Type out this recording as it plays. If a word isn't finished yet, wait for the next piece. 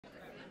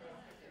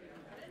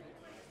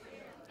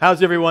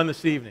How's everyone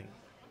this evening?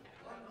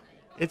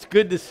 It's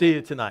good to see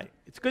you tonight.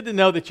 It's good to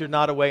know that you're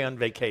not away on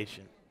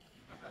vacation.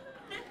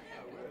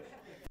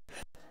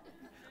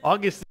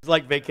 August is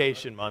like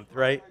vacation month,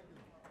 right?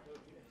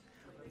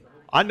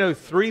 I know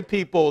 3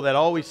 people that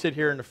always sit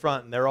here in the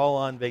front, and they're all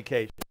on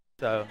vacation.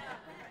 So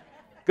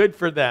good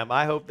for them.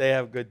 I hope they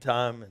have a good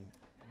time, and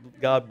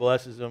God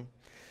blesses them.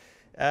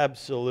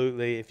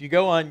 Absolutely. If you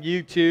go on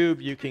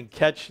YouTube, you can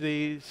catch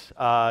these.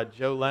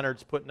 Joe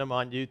Leonard's putting them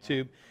on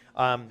YouTube.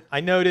 I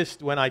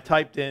noticed when I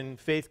typed in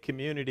Faith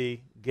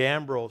Community,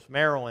 Gambrels,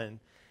 Maryland,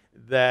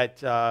 that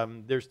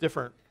there's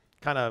different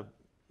kind of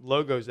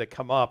logos that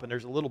come up, and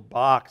there's a little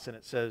box, and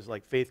it says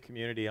like Faith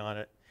Community on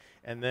it,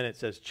 and then it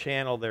says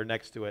channel there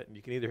next to it, and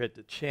you can either hit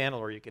the channel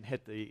or you can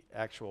hit the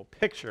actual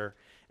picture,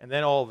 and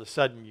then all of a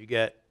sudden you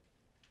get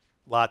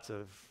lots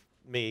of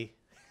me.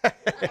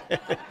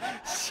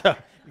 So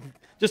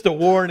just a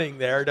warning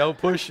there, don't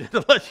push it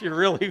unless you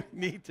really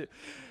need to.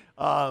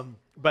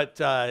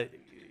 But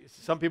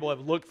some people have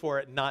looked for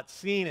it and not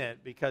seen it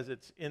because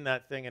it's in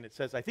that thing, and it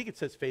says, I think it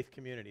says Faith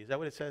Community. Is that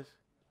what it says?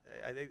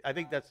 I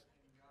think that's.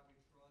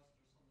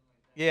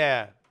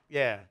 Yeah.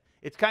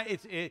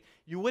 It's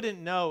you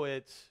wouldn't know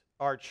it's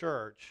our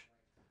church,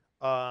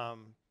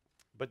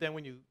 but then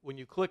when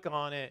you click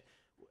on it,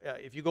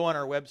 if you go on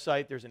our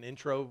website, there's an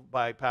intro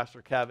by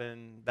Pastor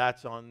Kevin.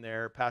 That's on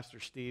there. Pastor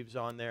Steve's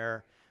on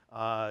there.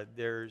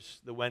 There's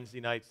the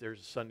Wednesday nights.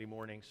 There's Sunday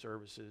morning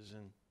services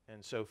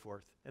and so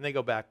forth, and they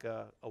go back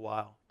a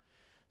while,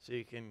 so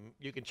you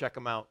can check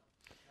them out.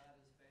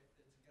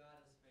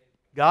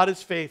 God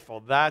is faithful.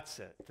 That's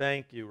it.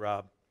 Thank you,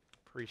 Rob.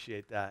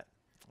 Appreciate that.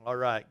 All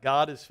right,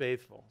 God is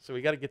faithful. So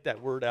we got to get that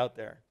word out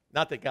there.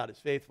 Not that God is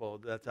faithful.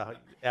 That's how you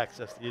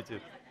access to YouTube.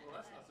 Well,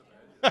 that's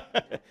not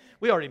so bad.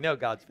 We already know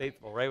God's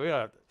faithful, right? We don't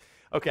have to.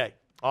 Okay,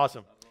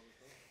 awesome.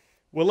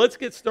 Well, let's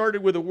get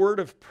started with a word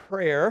of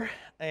prayer,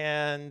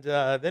 and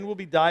then we'll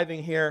be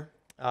diving here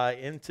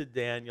into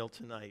Daniel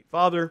tonight.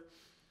 Father,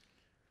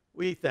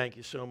 we thank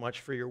you so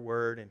much for your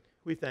word, and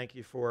we thank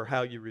you for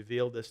how you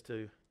revealed this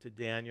to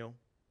Daniel.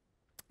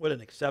 What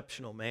an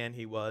exceptional man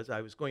he was. I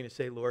was going to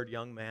say, Lord,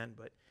 young man,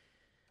 but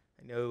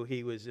I know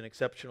he was an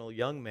exceptional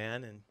young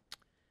man, and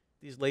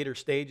these later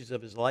stages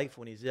of his life,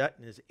 when he's in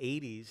his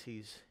 80s,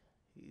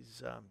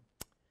 he's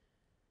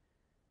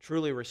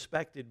truly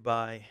respected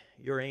by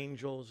your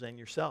angels and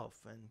yourself.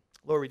 And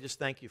Lord, we just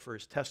thank you for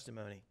his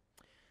testimony.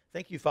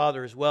 Thank you,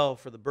 Father, as well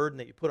for the burden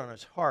that you put on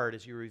his heart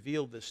as you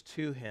revealed this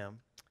to him.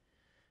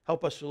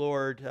 Help us,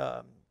 Lord,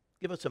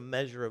 give us a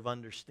measure of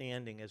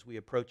understanding as we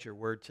approach your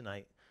word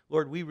tonight.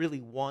 Lord, we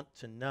really want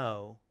to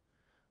know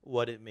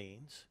what it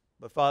means.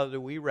 But Father,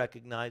 we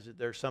recognize that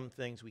there are some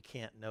things we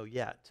can't know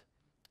yet.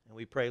 And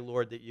we pray,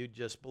 Lord, that you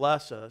just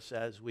bless us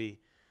as we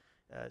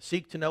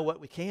seek to know what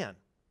we can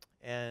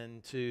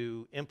and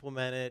to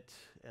implement it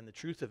and the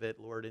truth of it,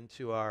 Lord,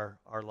 into our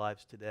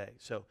lives today.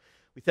 So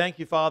we thank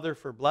you, Father,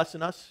 for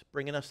blessing us,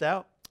 bringing us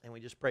out, and we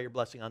just pray your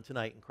blessing on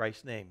tonight in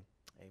Christ's name.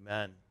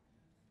 Amen.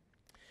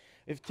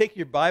 If you take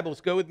your Bibles,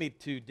 go with me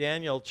to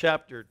Daniel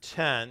chapter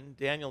 10.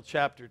 Daniel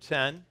chapter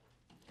 10.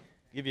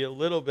 Give you a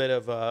little bit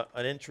of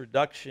an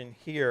introduction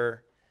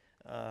here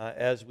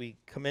as we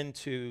come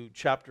into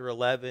chapter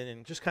 11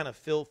 and just kind of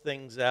fill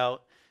things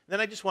out. And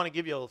then I just want to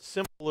give you a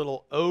simple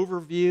little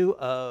overview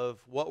of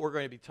what we're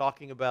going to be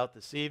talking about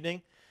this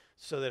evening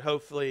so that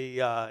hopefully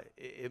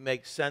it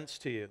makes sense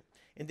to you.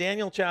 In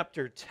Daniel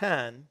chapter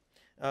 10,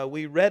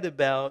 we read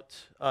about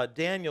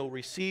Daniel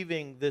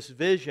receiving this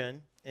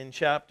vision in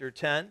chapter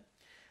 10.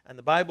 And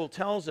the Bible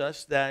tells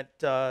us that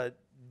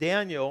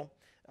Daniel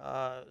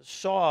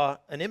saw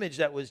an image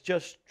that was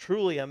just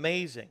truly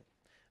amazing.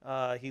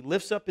 He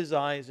lifts up his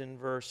eyes in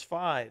verse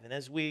 5. And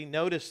as we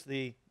notice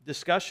the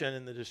discussion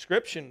and the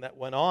description that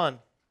went on,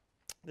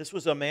 this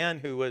was a man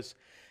who was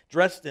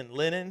dressed in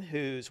linen,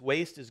 whose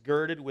waist is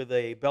girded with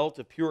a belt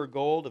of pure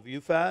gold of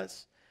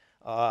Uphaz.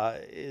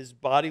 His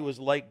body was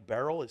like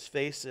beryl. His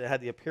face had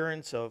the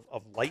appearance of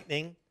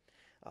lightning.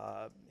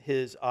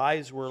 His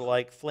eyes were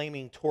like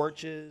flaming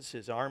torches,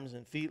 his arms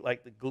and feet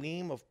like the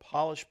gleam of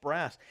polished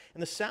brass,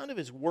 and the sound of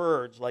his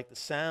words like the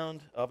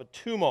sound of a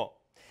tumult.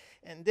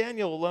 And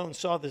Daniel alone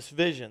saw this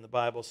vision, the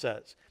Bible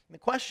says. And the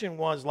question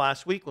was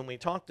last week when we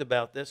talked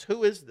about this,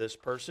 who is this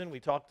person? We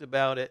talked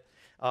about it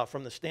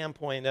from the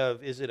standpoint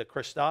of, is it a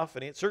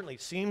Christophany? It certainly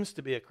seems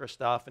to be a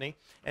Christophany,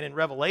 and in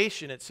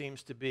Revelation it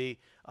seems to be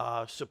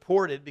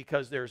supported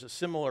because there's a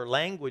similar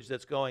language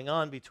that's going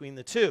on between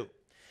the two.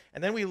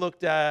 And then we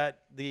looked at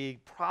the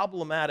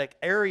problematic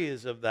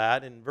areas of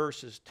that in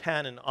verses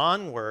 10 and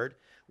onward,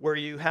 where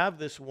you have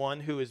this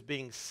one who is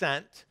being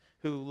sent,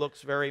 who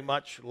looks very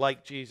much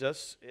like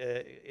Jesus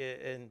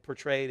and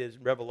portrayed as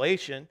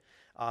Revelation,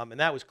 and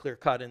that was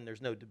clear-cut and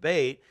there's no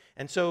debate.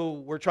 And so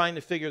we're trying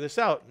to figure this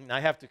out. And I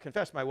have to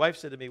confess, my wife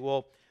said to me,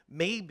 well,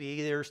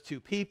 maybe there's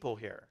 2 people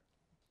here.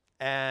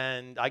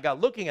 And I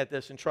got looking at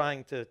this and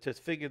trying to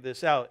figure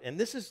this out. And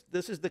this is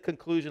the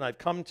conclusion I've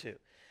come to.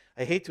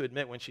 I hate to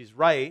admit when she's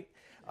right,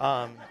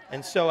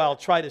 and so I'll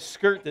try to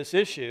skirt this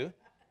issue.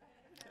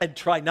 and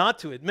try not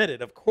to admit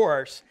it, of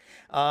course.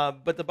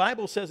 But the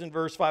Bible says in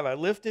verse 5, I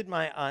lifted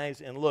my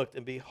eyes and looked,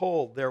 and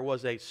behold, there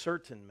was a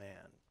certain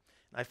man.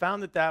 And I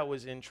found that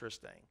was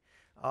interesting,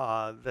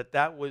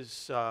 that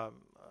was a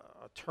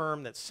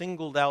term that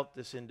singled out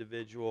this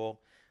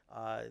individual.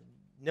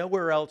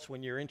 Nowhere else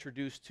when you're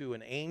introduced to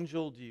an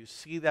angel do you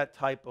see that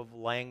type of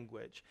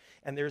language.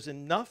 And there's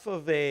enough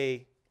of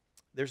a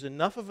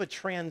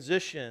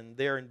transition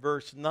there in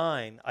verse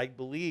 9, I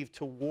believe,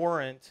 to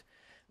warrant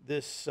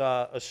this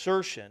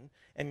assertion.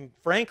 And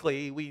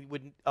frankly, we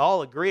would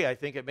all agree, I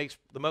think it makes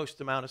the most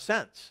amount of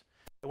sense.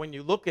 When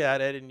you look at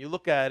it, and you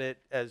look at it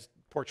as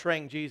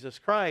portraying Jesus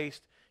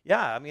Christ,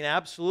 yeah, I mean,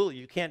 absolutely.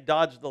 You can't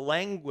dodge the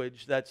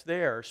language that's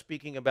there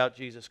speaking about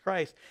Jesus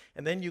Christ.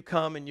 And then you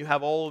come and you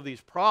have all of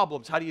these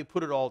problems. How do you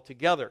put it all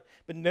together?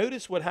 But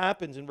notice what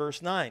happens in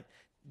verse 9.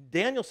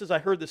 Daniel says, I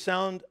heard the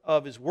sound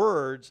of his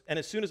words, and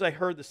as soon as I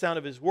heard the sound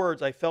of his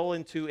words, I fell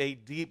into a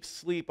deep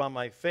sleep on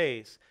my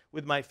face,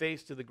 with my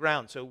face to the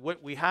ground. So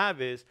what we have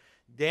is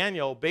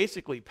Daniel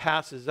basically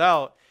passes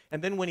out,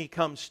 and then when he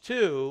comes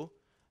to,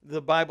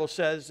 the Bible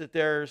says that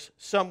there's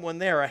someone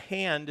there, a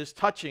hand is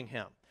touching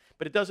him.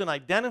 But it doesn't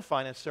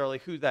identify necessarily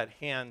who that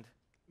hand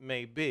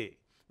may be.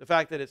 The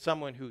fact that it's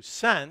someone who's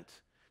sent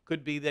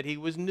could be that he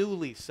was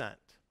newly sent.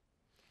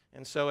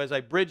 And so as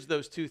I bridged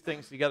those two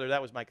things together,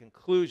 that was my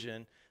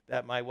conclusion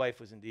that my wife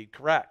was indeed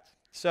correct.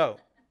 So,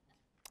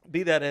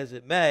 be that as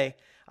it may,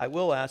 I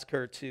will ask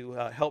her to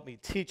help me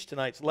teach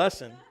tonight's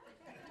lesson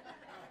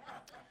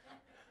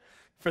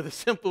for the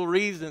simple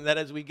reason that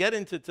as we get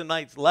into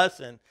tonight's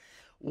lesson,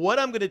 what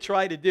I'm going to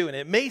try to do, and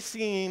it may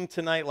seem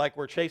tonight like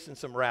we're chasing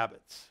some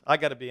rabbits, I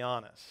got to be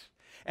honest.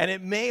 And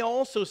it may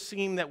also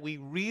seem that we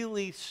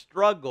really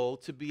struggle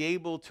to be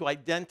able to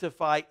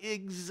identify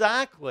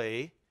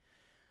exactly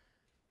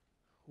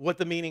what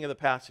the meaning of the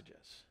passage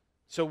is.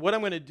 So what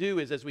I'm going to do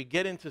is, as we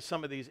get into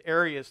some of these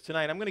areas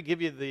tonight, I'm going to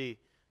give you the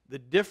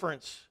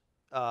different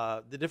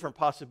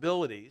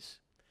possibilities,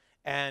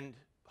 and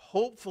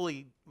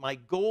hopefully my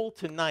goal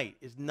tonight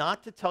is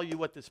not to tell you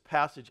what this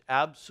passage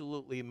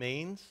absolutely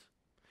means,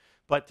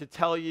 but to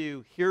tell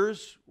you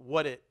here's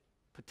what it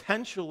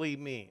potentially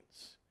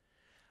means,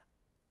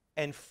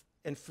 and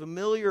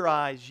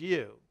familiarize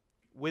you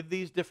with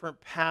these different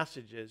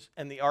passages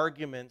and the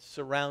arguments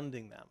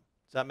surrounding them.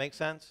 Does that make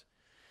sense?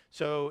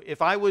 So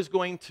if I was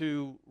going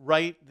to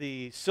write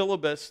the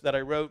syllabus that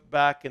I wrote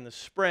back in the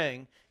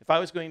spring, if I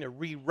was going to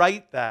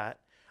rewrite that,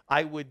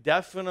 I would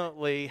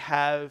definitely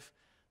have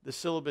the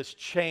syllabus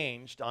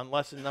changed on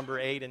lesson number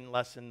 8 and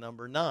lesson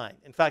number 9.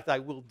 In fact, I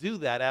will do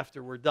that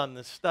after we're done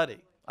this study.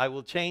 I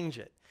will change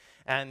it.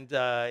 And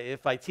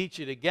if I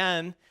teach it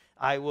again,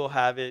 I will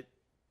have it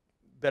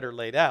better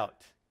laid out,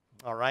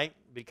 all right?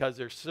 Because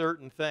there's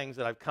certain things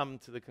that I've come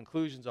to the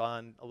conclusions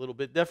on a little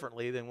bit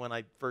differently than when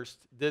I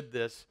first did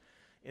this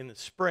in the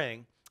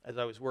spring as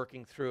I was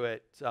working through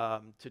it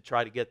to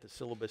try to get the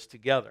syllabus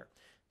together.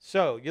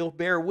 So you'll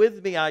bear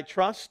with me, I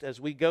trust, as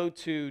we go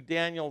to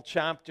Daniel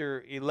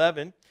chapter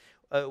 11.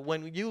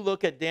 When you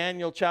look at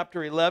Daniel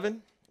chapter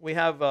 11, we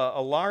have a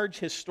large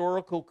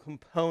historical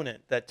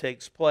component that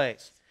takes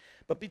place.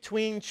 But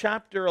between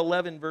chapter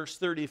 11, verse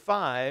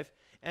 35,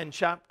 and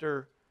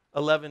chapter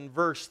 11,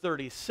 verse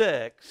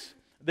 36,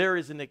 there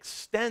is an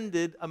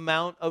extended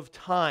amount of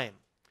time.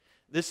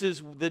 This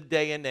is the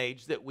day and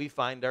age that we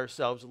find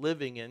ourselves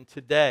living in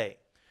today.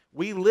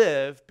 We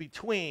live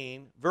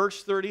between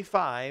verse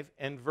 35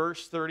 and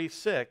verse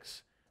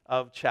 36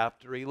 of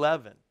chapter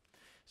 11.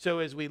 So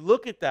as we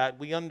look at that,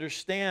 we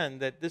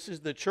understand that this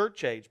is the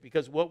church age,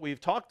 because what we've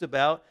talked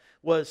about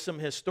was some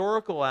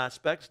historical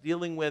aspects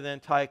dealing with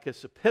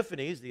Antiochus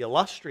Epiphanes, the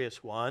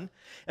illustrious one,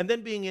 and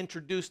then being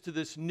introduced to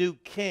this new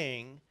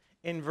king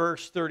in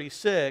verse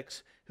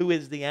 36, who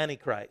is the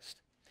Antichrist.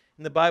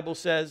 And the Bible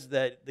says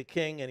that the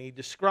king, and he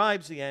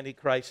describes the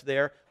Antichrist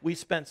there. We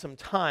spent some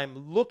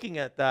time looking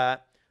at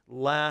that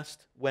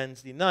last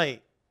Wednesday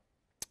night.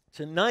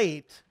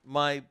 Tonight,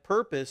 my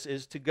purpose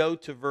is to go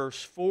to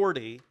verse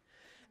 40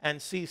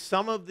 and see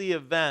some of the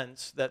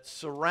events that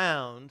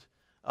surround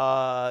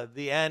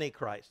the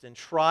Antichrist and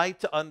try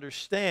to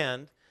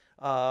understand,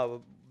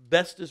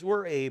 best as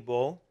we're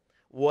able,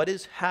 what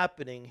is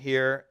happening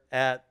here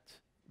at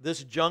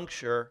this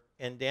juncture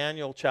in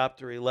Daniel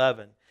chapter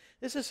 11.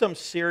 This is some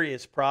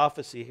serious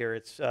prophecy here.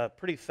 It's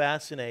pretty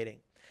fascinating.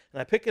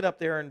 And I pick it up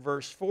there in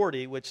verse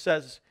 40, which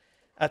says,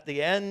 at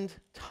the end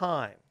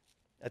time.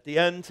 At the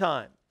end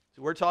time.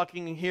 So we're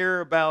talking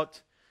here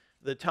about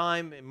the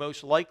time,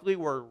 most likely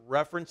we're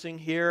referencing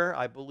here,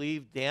 I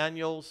believe,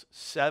 Daniel's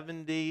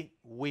 70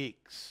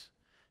 weeks.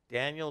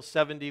 Daniel's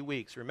 70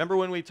 weeks. Remember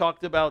when we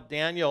talked about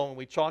Daniel and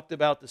we talked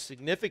about the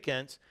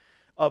significance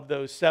of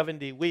those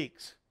 70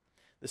 weeks?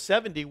 The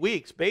 70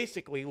 weeks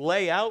basically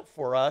lay out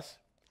for us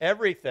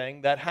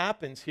everything that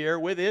happens here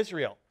with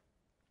Israel.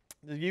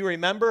 Do you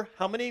remember?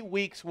 How many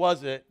weeks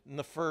was it in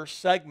the first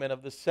segment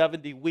of the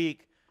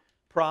 70-week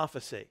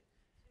prophecy?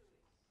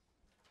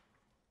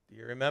 Do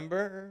you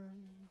remember?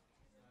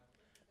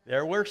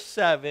 There were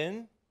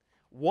 7.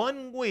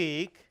 1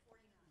 week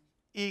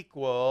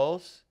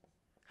equals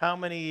how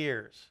many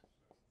years?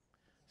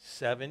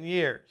 7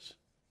 years.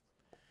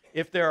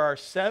 If there are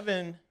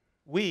 7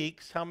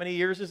 weeks, how many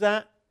years is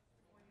that?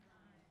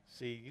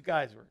 See, you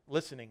guys were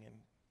listening in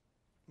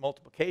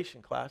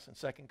multiplication class in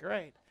 2nd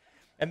grade.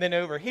 And then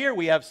over here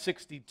we have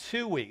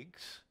 62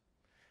 weeks.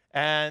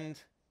 And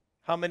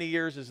how many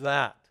years is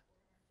that?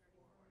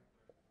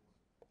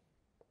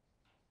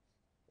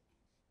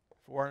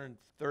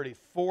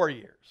 434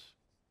 years.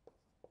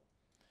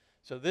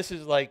 So this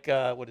is like,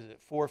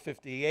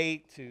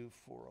 458 to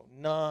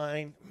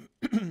 409.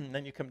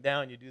 Then you come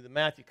down, you do the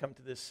math, you come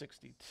to this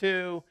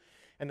 62.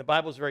 And the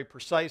Bible is very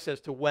precise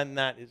as to when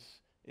that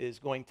is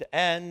going to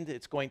end.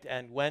 It's going to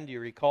end when, do you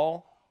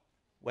recall?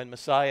 When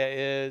Messiah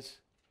is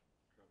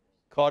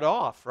cut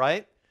off,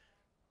 right?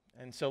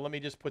 And so let me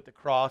just put the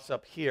cross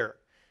up here.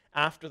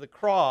 After the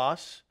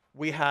cross,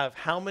 we have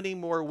how many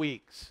more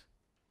weeks?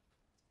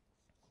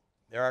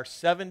 There are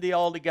 70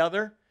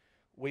 altogether.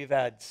 We've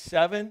had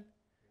 7.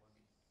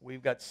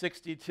 We've got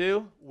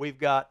 62. We've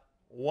got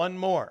 1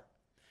 more.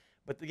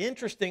 But the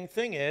interesting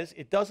thing is,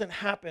 it doesn't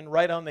happen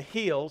right on the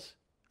heels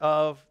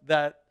of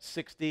that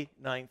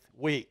 69th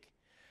week.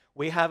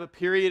 We have a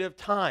period of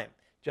time.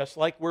 Just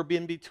like we're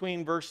in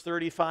between verse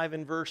 35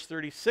 and verse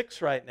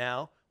 36 right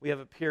now, we have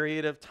a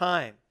period of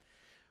time.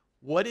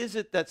 What is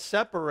it that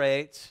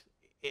separates,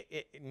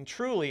 and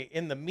truly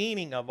in the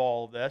meaning of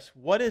all of this,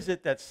 what is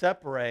it that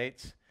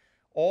separates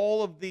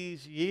all of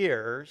these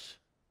years,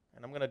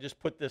 and I'm going to just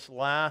put this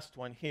last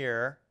one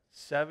here,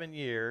 7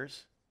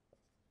 years.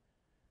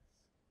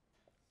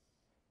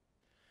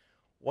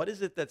 What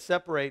is it that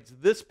separates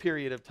this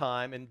period of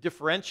time and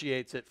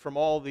differentiates it from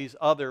all these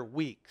other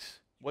weeks?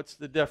 What's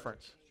the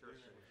difference?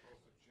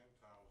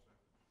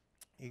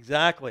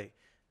 Exactly.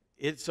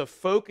 It's a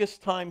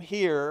focused time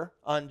here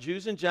on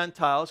Jews and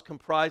Gentiles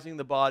comprising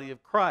the body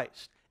of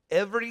Christ.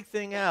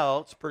 Everything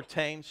else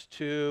pertains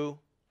to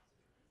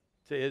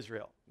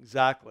Israel.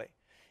 Exactly.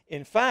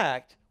 In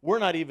fact, we're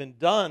not even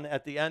done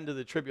at the end of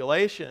the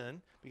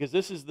tribulation, because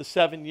this is the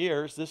 7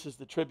 years, this is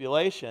the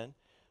tribulation.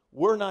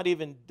 We're not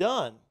even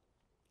done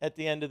at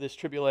the end of this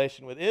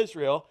tribulation with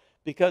Israel,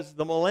 because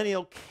the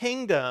millennial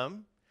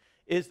kingdom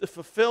is the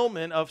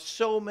fulfillment of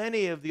so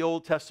many of the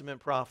Old Testament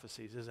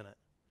prophecies, isn't it?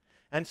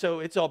 And so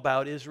it's all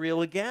about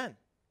Israel again.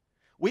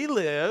 We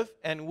live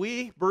and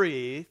we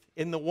breathe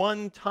in the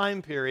one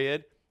time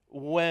period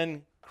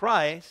when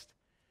Christ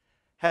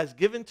has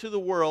given to the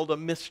world a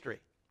mystery.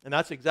 And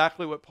that's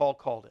exactly what Paul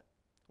called it.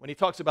 When he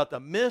talks about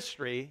the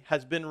mystery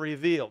has been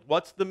revealed.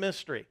 What's the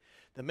mystery?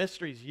 The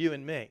mystery is you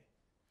and me.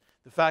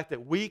 The fact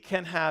that we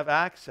can have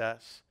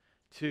access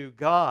to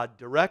God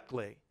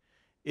directly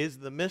is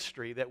the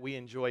mystery that we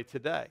enjoy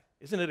today.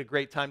 Isn't it a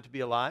great time to be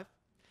alive?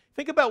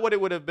 Think about what it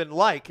would have been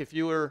like if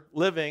you were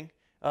living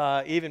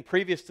even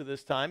previous to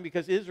this time,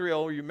 because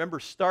Israel, you remember,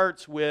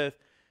 starts with,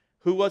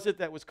 who was it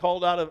that was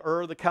called out of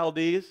Ur of the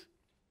Chaldees?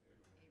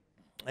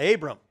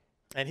 Abram.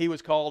 And he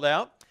was called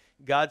out.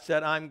 God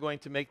said, I'm going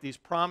to make these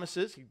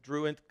promises. He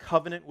drew into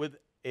covenant with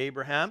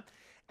Abraham.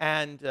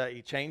 And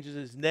he changes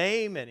his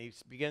name and he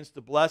begins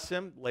to bless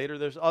him. Later,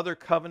 there's other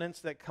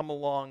covenants that come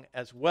along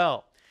as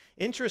well.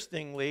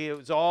 Interestingly, it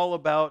was all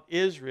about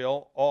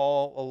Israel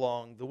all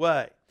along the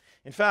way.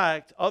 In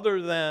fact, other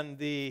than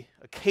the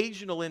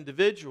occasional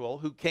individual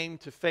who came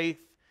to faith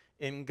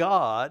in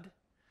God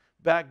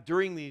back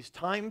during these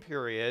time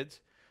periods,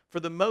 for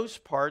the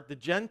most part, the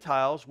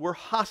Gentiles were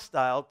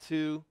hostile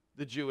to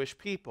the Jewish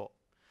people.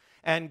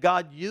 And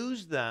God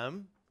used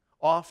them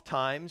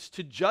oftentimes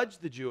to judge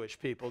the Jewish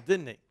people,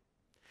 didn't he?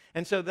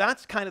 And so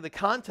that's kind of the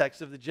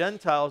context of the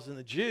Gentiles and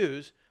the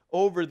Jews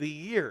over the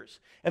years.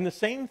 And the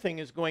same thing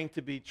is going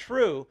to be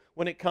true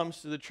when it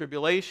comes to the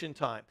tribulation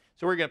time.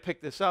 So we're going to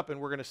pick this up and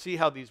we're going to see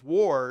how these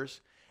wars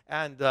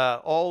and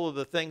all of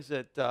the things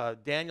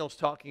that Daniel's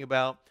talking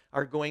about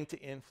are going to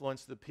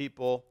influence the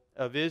people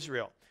of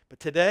Israel.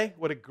 But today,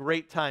 what a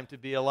great time to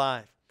be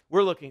alive.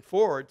 We're looking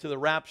forward to the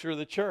rapture of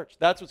the church.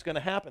 That's what's going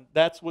to happen.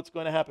 That's what's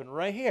going to happen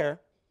right here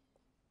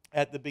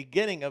at the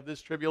beginning of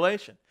this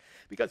tribulation.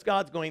 Because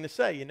God's going to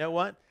say, you know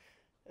what?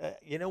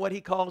 You know what he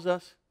calls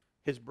us?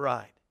 His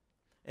bride.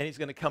 And he's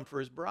going to come for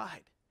his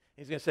bride.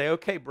 He's going to say,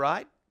 okay,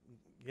 bride,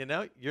 you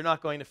know, you're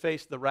not going to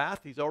face the wrath.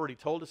 He's already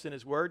told us in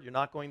his word, you're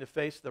not going to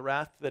face the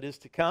wrath that is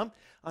to come.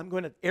 I'm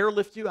going to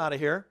airlift you out of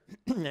here.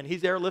 And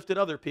he's airlifted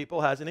other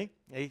people, hasn't he?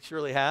 He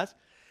surely has.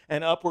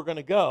 And up we're going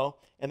to go.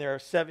 And there are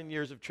 7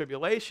 years of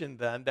tribulation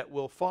then that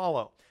will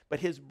follow. But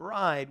his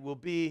bride will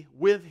be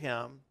with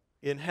him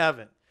in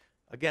heaven.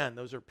 Again,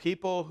 those are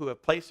people who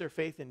have placed their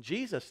faith in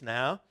Jesus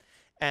now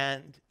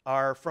and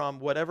are from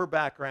whatever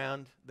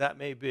background that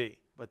may be.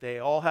 But they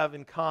all have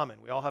in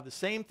common. We all have the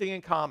same thing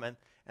in common,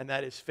 and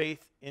that is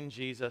faith in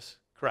Jesus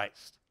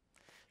Christ.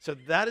 So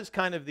that is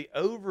kind of the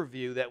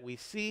overview that we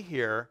see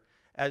here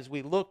as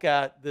we look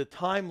at the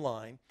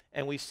timeline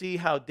and we see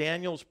how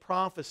Daniel's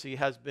prophecy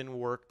has been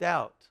worked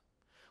out.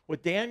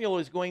 What Daniel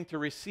is going to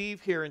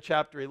receive here in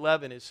chapter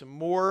 11 is some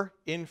more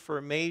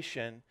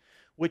information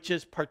which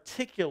is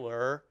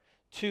particular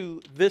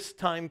to this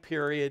time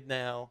period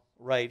now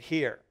right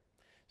here.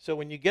 So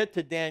when you get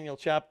to Daniel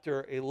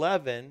chapter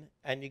 11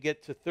 and you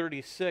get to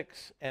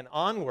 36 and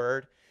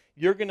onward,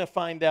 you're going to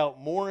find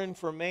out more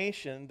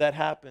information that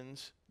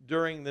happens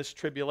during this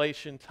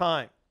tribulation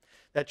time.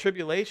 That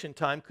tribulation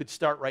time could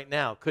start right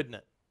now, couldn't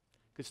it?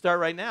 Could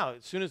start right now.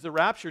 As soon as the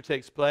rapture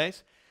takes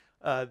place,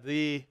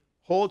 the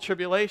whole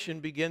tribulation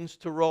begins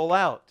to roll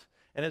out.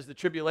 And as the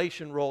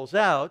tribulation rolls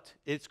out,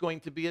 it's going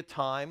to be a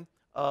time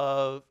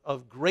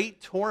of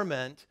great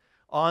torment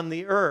on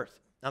the earth.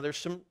 Now, there's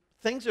some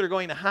things that are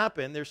going to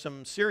happen. There's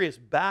some serious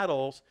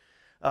battles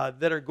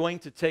that are going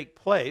to take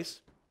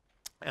place.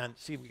 And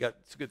see,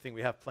 it's a good thing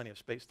we have plenty of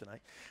space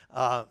tonight.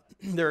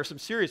 There are some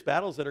serious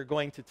battles that are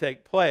going to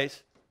take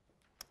place.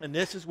 And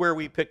this is where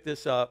we pick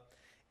this up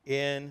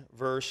in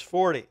verse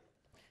 40.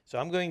 So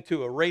I'm going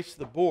to erase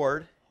the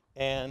board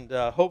and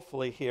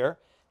hopefully here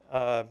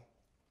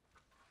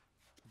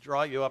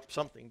draw you up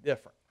something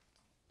different.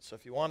 So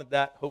if you wanted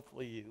that,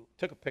 hopefully you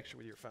took a picture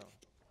with your phone.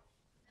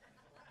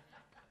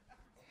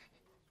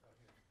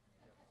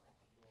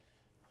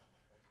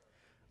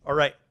 All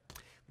right.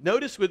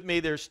 Notice with me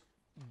there's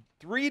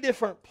 3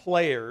 different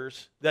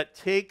players that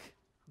take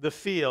the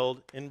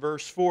field in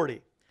verse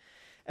 40.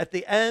 At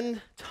the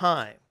end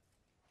time,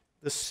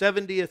 the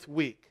 70th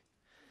week,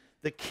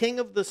 the king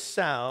of the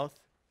south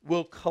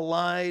will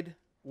collide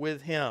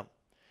with him.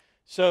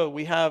 So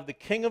we have the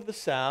king of the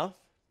south.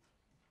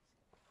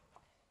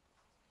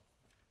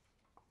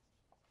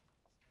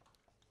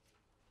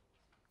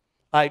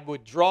 I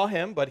would draw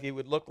him, but he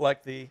would look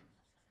like the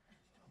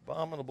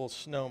abominable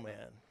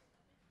snowman.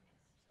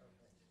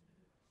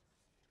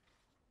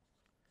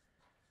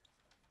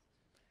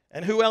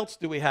 And who else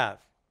do we have?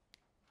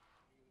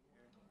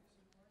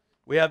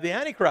 We have the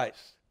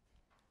Antichrist.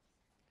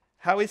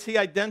 How is he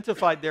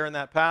identified there in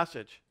that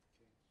passage?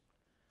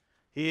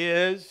 He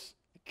is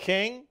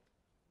king.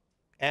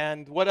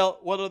 And what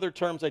other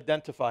terms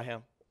identify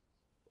him?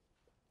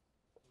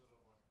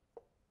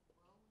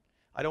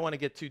 I don't want to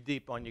get too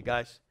deep on you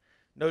guys.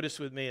 Notice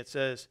with me it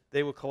says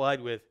they will collide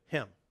with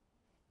him.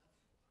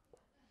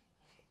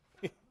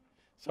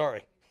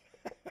 Sorry.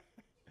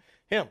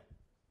 Him.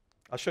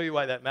 I'll show you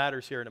why that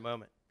matters here in a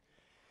moment.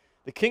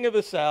 The king of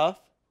the south,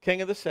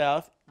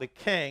 the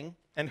king,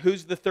 and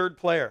who's the third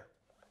player?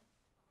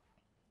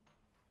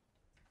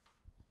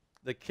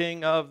 The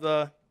king of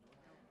the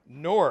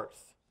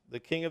north. The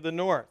king of the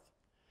north.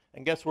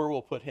 And guess where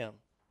we'll put him?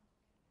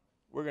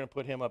 We're going to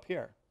put him up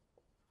here.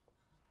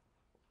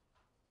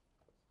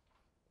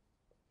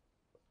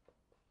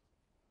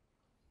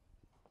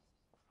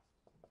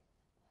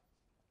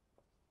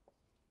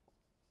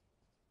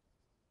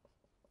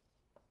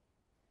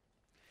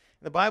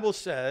 The Bible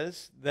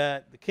says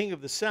that the king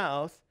of the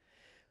south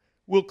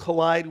will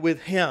collide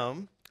with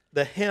him,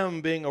 the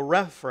him being a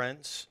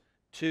reference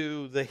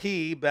to the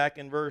he back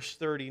in verse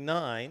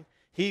 39.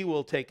 He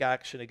will take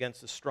action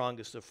against the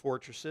strongest of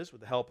fortresses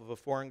with the help of a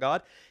foreign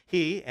god.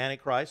 He,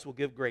 Antichrist, will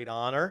give great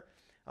honor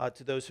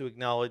to those who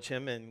acknowledge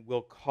him and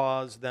will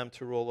cause them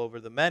to rule over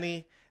the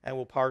many and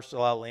will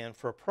parcel out land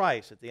for a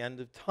price. At the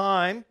end of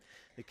time,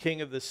 the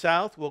king of the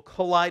south will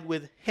collide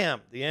with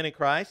him, the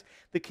Antichrist.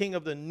 The king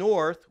of the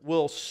north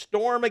will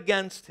storm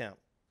against him.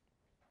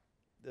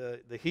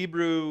 The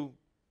Hebrew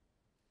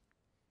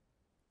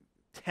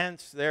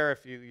tense there,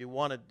 if you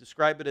want to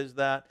describe it as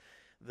that,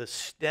 the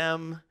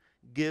stem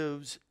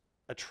gives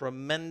a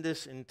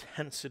tremendous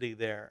intensity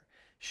there,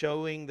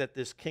 showing that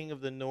this king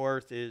of the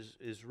north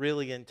is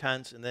really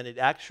intense, and then it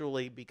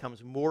actually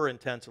becomes more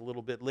intense a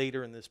little bit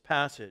later in this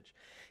passage.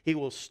 He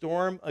will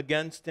storm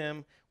against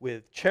him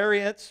with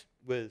chariots,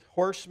 with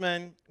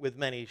horsemen, with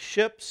many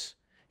ships.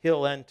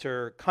 He'll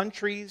enter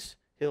countries,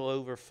 he'll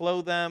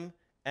overflow them,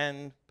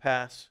 and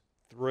pass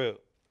through.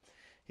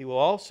 He will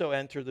also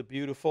enter the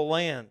beautiful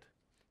land.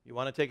 You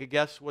want to take a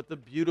guess what the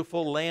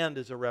beautiful land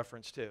is a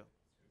reference to?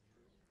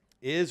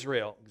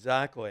 Israel,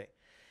 exactly.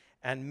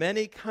 And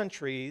many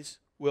countries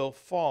will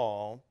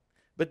fall,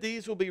 but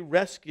these will be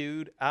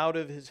rescued out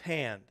of his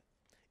hand.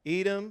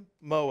 Edom,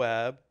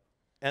 Moab,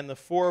 and the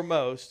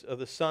foremost of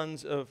the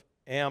sons of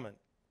Ammon.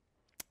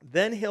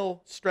 Then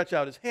he'll stretch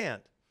out his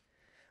hand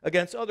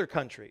against other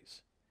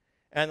countries,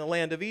 and the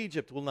land of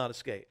Egypt will not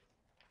escape.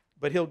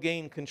 But he'll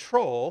gain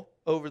control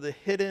over the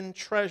hidden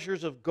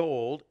treasures of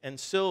gold and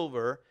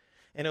silver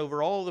and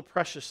over all the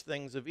precious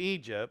things of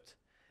Egypt,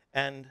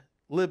 and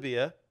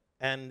Libya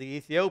and the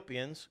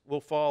Ethiopians will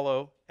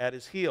follow at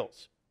his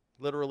heels.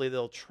 Literally,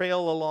 they'll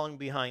trail along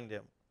behind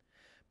him.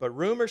 But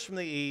rumors from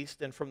the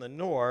east and from the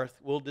north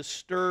will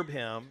disturb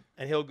him,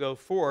 and he'll go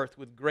forth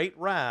with great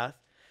wrath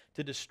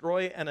to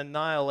destroy and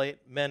annihilate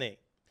many.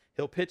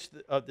 He'll pitch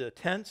the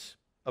tents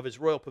of his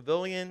royal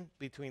pavilion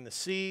between the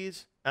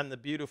seas and the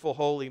beautiful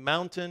holy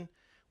mountain.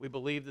 We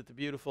believe that the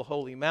beautiful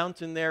holy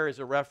mountain there is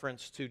a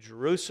reference to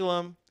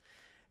Jerusalem.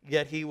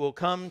 Yet he will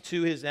come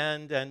to his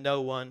end, and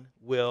no one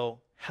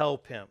will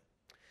help him.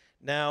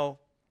 Now,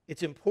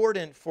 it's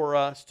important for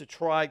us to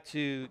try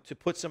to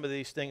put some of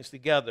these things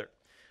together.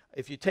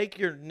 If you take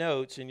your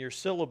notes in your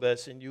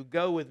syllabus and you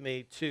go with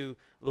me to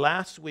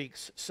last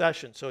week's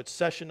session, so it's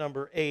session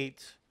number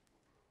 8,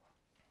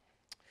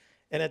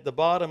 And at the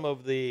bottom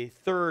of the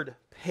third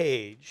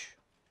page,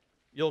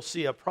 you'll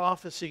see a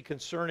prophecy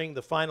concerning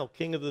the final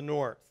king of the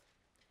north.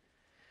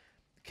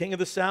 King of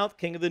the south,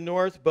 king of the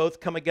north, both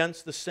come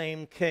against the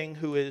same king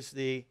who is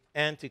the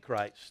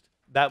Antichrist.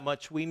 That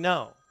much we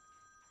know.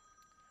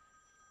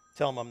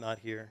 Tell him I'm not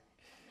here.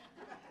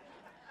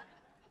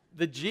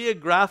 The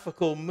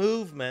geographical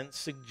movement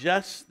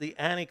suggests the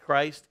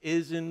Antichrist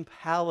is in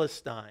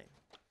Palestine.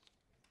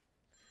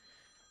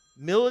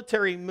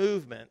 Military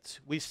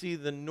movements, we see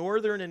the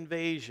northern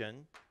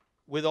invasion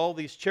with all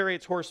these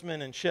chariots,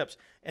 horsemen, and ships.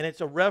 And it's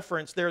a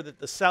reference there that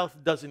the south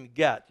doesn't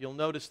get. You'll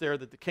notice there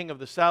that the king of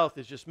the south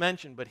is just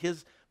mentioned, but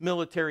his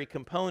military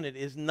component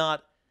is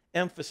not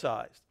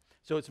emphasized.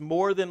 So it's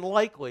more than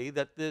likely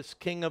that this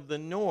king of the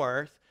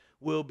north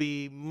will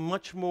be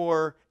much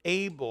more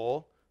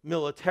able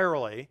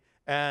militarily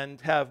and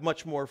have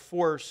much more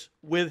force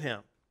with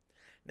him.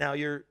 Now,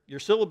 your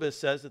syllabus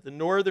says that the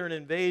northern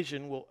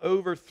invasion will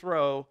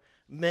overthrow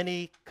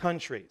many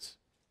countries.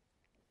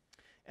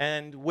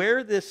 And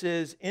where this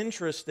is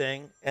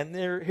interesting, and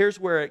here's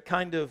where it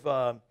kind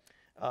of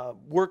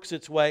works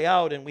its way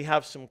out, and we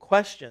have some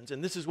questions.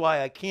 And this is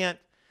why I can't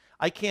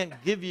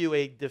give you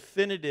a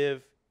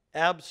definitive,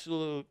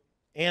 absolute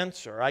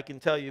answer. I can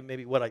tell you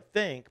maybe what I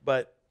think,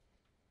 but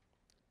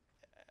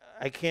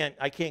I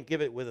can't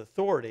give it with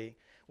authority.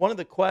 One of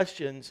the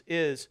questions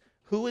is,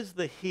 who is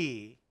the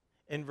he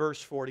in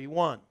verse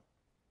 41?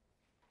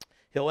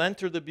 He'll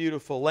enter the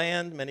beautiful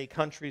land, many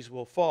countries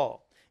will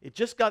fall. It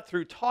just got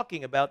through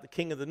talking about the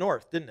king of the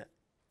north, didn't it?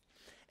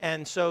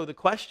 And so the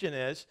question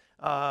is,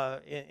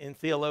 in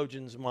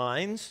theologians'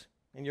 minds,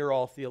 and you're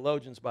all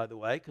theologians, by the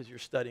way, because you're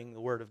studying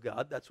the Word of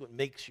God. That's what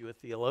makes you a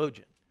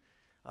theologian.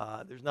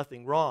 There's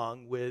nothing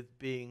wrong with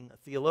being a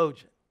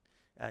theologian.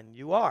 And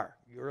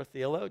you're a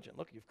theologian.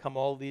 Look, you've come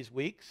all these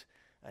weeks,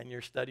 and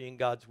you're studying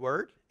God's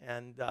Word,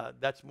 and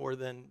that's more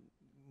than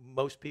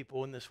most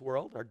people in this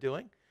world are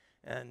doing.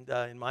 And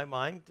in my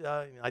mind,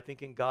 I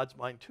think in God's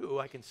mind too,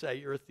 I can say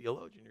you're a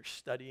theologian. You're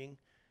studying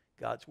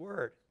God's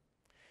Word.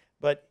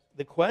 But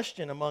the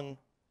question among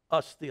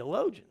us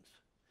theologians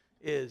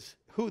is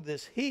who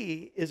this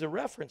he is a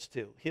reference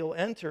to. He'll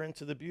enter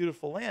into the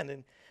beautiful land,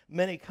 and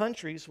many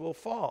countries will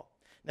fall.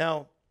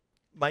 Now,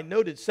 my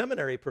noted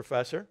seminary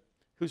professor,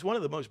 who's one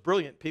of the most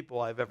brilliant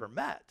people I've ever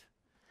met,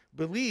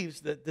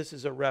 believes that this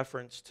is a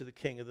reference to the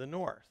king of the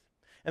north,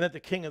 and that the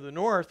king of the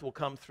north will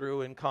come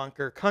through and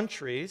conquer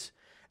countries.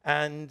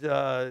 And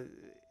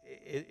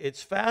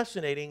it's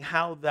fascinating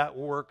how that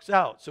works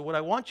out. So what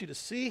I want you to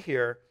see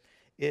here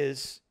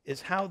is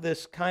how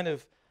this kind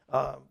of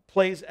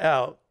plays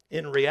out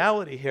in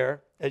reality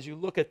here as you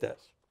look at this.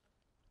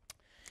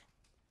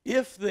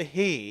 If the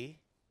he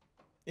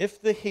is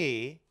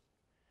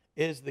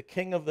the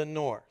king of the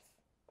north,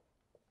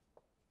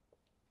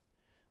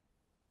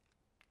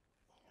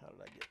 how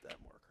did I get that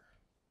marker?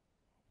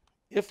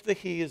 If the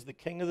he is the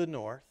king of the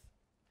north,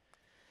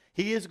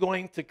 he is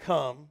going to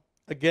come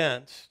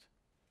against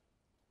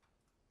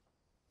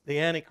the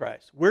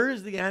Antichrist. Where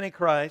is the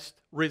Antichrist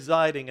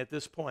residing at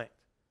this point?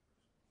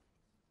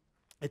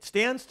 It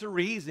stands to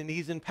reason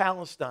he's in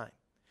Palestine.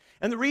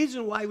 And the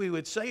reason why we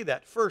would say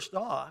that, first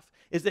off,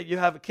 is that you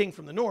have a king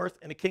from the north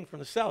and a king from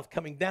the south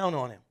coming down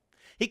on him.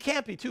 He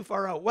can't be too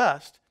far out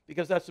west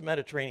because that's the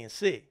Mediterranean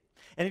Sea.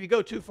 And if you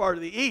go too far to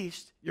the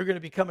east, you're going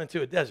to be coming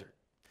to a desert.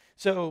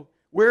 So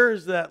where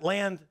has that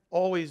land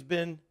always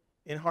been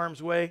in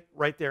harm's way?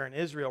 Right there in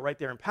Israel, right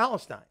there in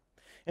Palestine.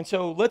 And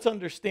so let's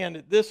understand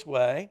it this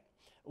way.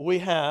 We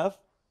have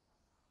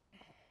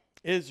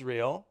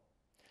Israel,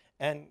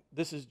 and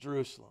this is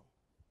Jerusalem.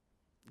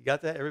 You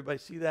got that? Everybody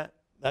see that?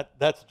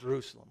 That's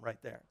Jerusalem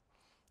right there.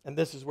 And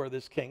this is where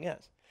this king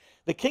is.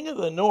 The king of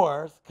the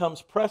north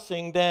comes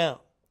pressing down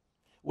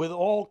with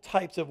all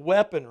types of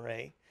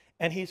weaponry,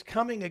 and he's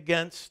coming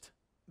against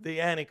the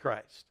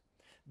Antichrist.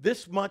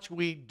 This much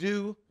we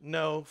do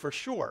know for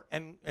sure,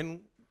 and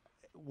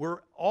we're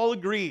all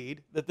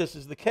agreed that this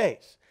is the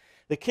case.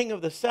 The king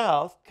of the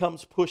south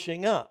comes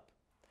pushing up.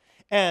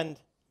 And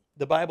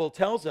the Bible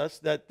tells us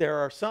that there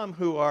are some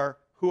who are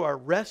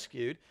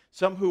rescued,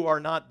 some who are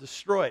not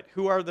destroyed.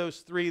 Who are those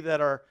three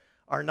that are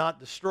not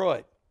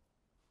destroyed?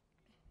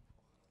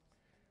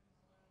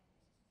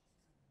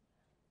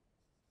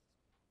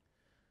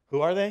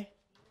 Who are they?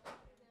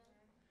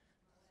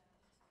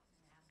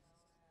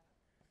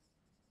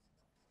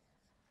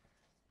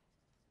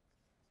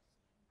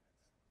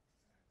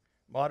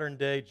 Modern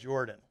day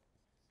Jordan.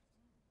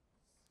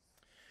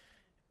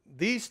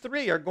 These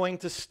three are going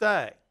to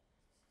stay.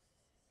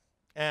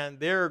 And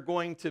they're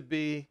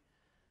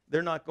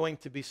not going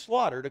to be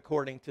slaughtered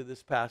according to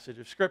this passage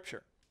of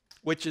Scripture,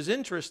 which is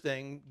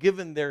interesting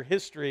given their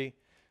history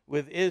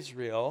with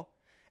Israel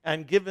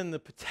and given the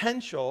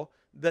potential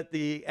that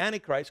the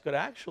Antichrist could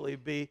actually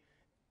be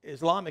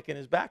Islamic in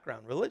his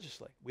background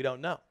religiously. We don't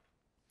know.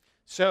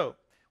 So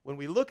when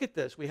we look at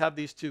this, we have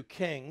these two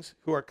kings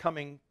who are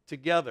coming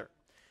together.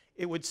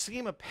 It would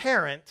seem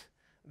apparent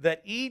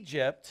that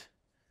Egypt,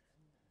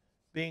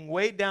 being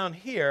way down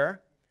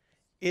here,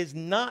 is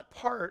not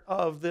part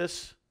of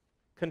this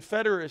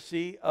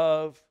confederacy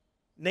of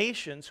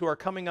nations who are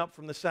coming up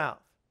from the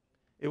south.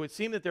 It would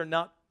seem that they're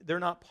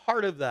not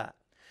part of that,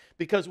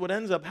 because what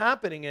ends up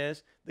happening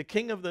is the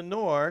king of the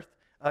north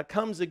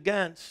comes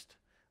against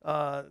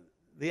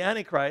the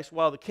Antichrist,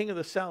 while the king of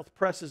the south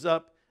presses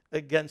up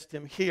against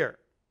him here.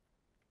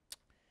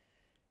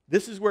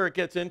 This is where it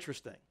gets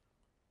interesting.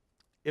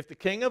 If the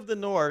king of the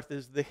north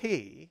is the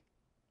he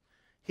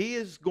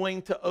is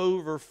going to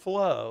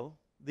overflow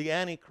the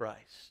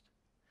Antichrist.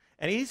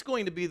 And he's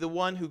going to be the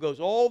one who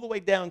goes all the way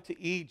down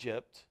to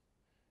Egypt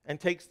and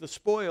takes the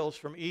spoils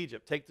from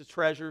Egypt, take the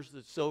treasures,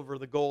 the silver,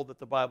 the gold that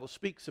the Bible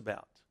speaks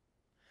about.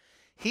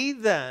 He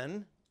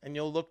then, and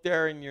you'll look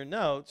there in your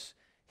notes,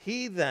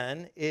 he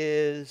then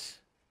is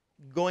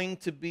going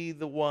to be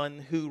the one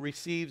who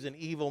receives an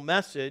evil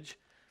message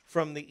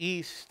from the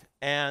east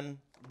and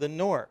the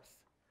north.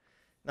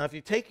 Now, if you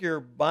take your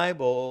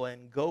Bible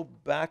and go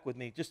back with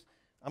me,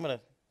 I'm going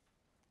to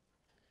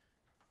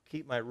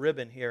keep my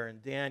ribbon here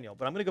in Daniel,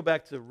 but I'm going to go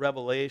back to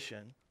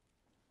Revelation.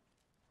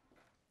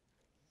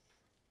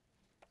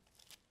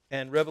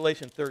 And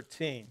Revelation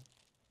 13.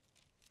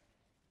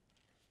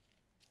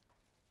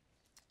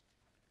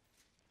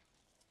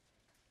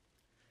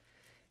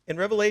 In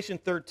Revelation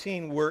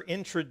 13, we're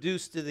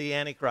introduced to the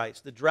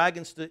Antichrist. The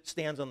dragon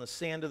stands on the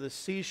sand of the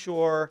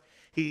seashore.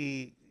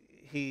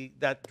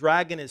 That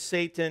dragon is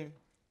Satan.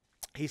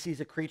 He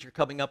sees a creature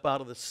coming up out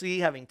of the sea,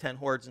 having 10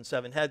 horns and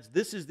 7 heads.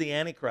 This is the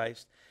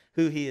Antichrist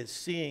who he is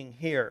seeing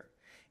here.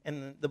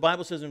 And the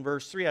Bible says in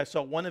verse 3, I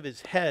saw one of his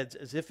heads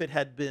as if it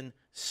had been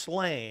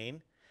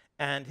slain,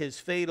 and his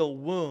fatal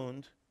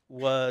wound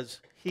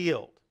was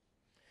healed.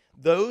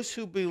 Those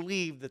who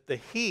believe that the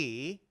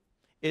he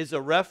is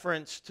a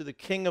reference to the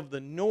king of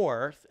the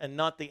north and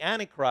not the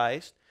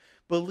Antichrist,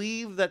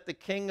 believe that the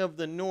king of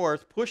the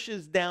north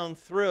pushes down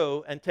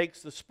through and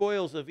takes the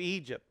spoils of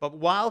Egypt. But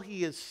while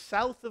he is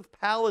south of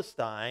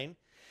Palestine,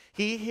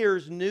 he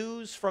hears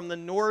news from the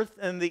north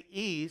and the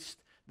east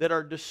that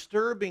are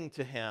disturbing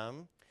to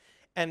him.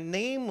 And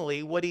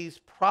namely, what he's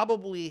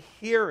probably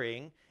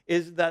hearing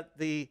is that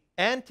the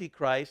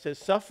Antichrist has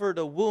suffered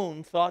a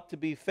wound thought to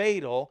be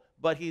fatal,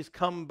 but he's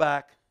come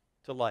back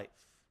to life.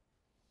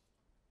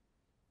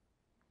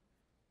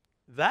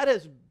 That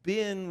has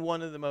been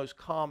one of the most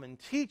common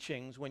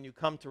teachings when you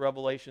come to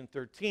Revelation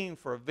 13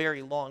 for a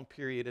very long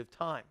period of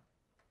time.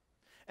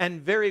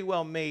 And very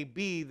well may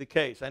be the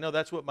case. I know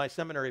that's what my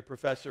seminary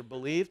professor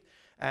believed,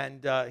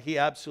 and he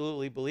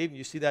absolutely believed. And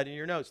you see that in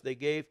your notes. They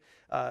give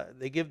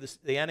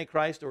the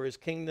Antichrist or his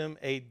kingdom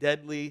a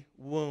deadly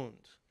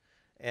wound.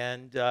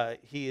 And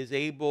he is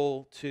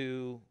able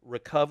to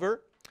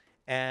recover.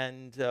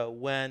 And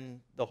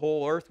when the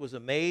whole earth was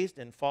amazed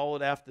and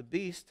followed after the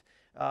beast,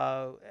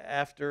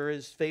 after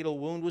his fatal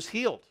wound was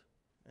healed.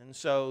 And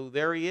so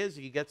there he is.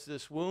 He gets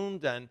this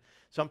wound, and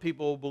some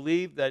people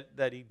believe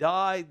that he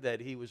died,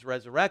 that he was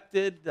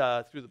resurrected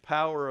through the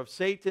power of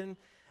Satan,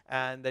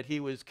 and that he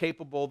was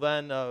capable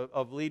then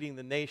of leading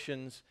the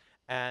nations,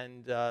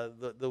 and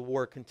the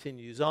war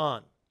continues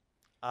on.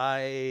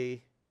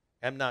 I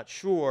am not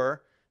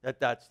sure that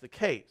that's the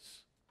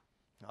case.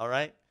 All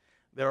right?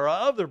 There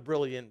are other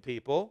brilliant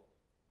people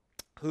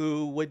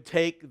who would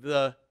take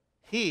the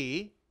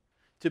he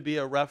to be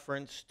a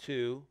reference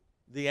to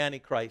the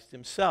Antichrist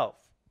himself.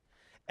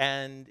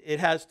 And it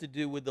has to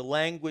do with the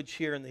language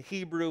here in the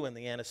Hebrew and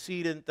the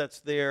antecedent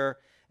that's there.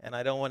 And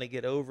I don't want to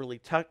get overly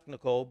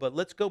technical, but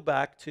let's go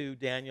back to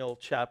Daniel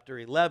chapter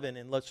 11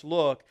 and let's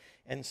look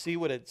and see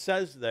what it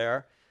says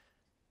there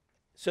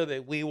so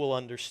that we will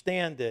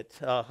understand it,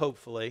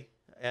 hopefully.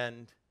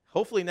 And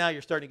hopefully now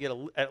you're starting to get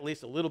at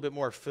least a little bit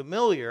more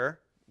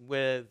familiar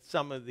with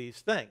some of these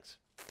things.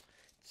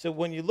 So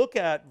when you look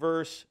at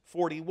verse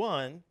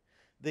 41,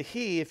 the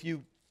he, if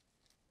you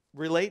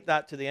relate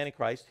that to the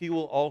Antichrist, he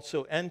will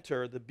also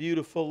enter the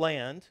beautiful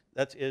land,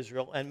 that's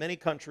Israel, and many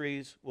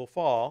countries will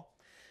fall,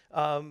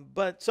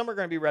 but some are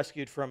going to be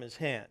rescued from his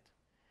hand.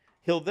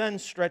 He'll then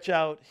stretch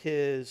out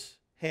his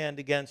hand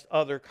against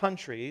other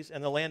countries,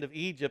 and the land of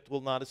Egypt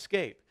will not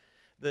escape.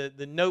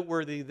 The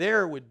noteworthy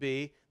there would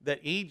be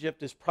that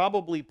Egypt is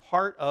probably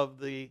part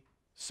of the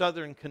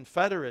Southern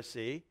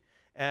Confederacy,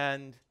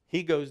 and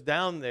he goes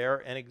down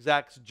there and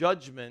exacts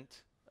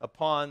judgment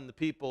upon the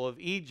people of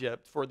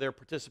Egypt for their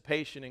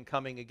participation in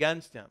coming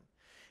against him.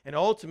 And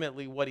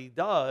ultimately what he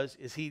does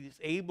is he's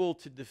able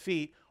to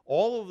defeat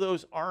all of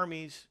those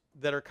armies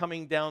that are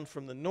coming down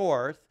from the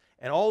north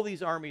and all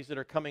these armies that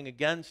are coming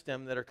against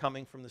him that are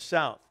coming from the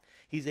south.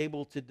 He's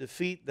able to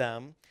defeat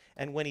them,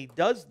 and when he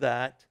does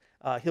that,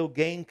 he'll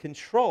gain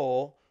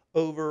control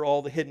over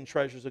all the hidden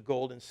treasures of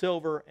gold and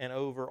silver and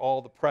over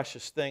all the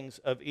precious things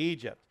of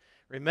Egypt.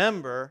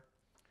 Remember,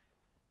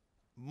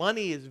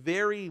 money is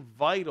very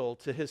vital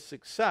to his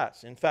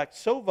success. In fact,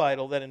 so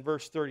vital that in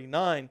verse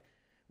 39,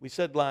 we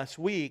said last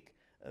week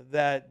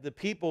that the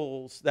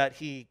peoples that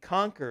he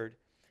conquered,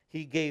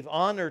 he gave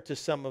honor to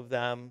some of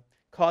them,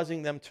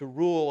 causing them to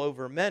rule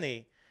over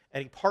many,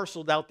 and he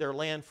parceled out their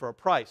land for a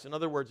price. In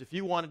other words, if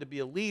you wanted to be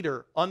a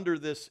leader under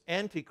this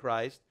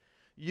Antichrist,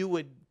 you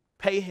would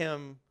pay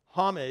him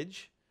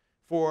homage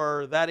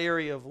for that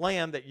area of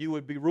land that you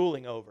would be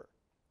ruling over.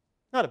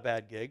 Not a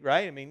bad gig,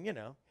 right? I mean,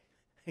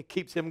 it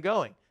keeps him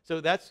going.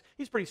 So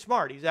he's pretty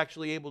smart. He's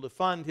actually able to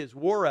fund his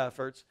war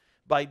efforts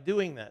by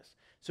doing this.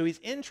 So he's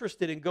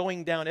interested in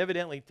going down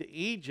evidently to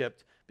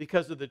Egypt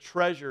because of the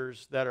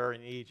treasures that are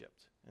in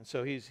Egypt. And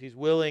so he's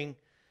willing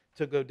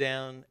to go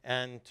down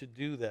and to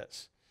do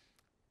this.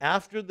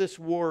 After this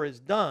war is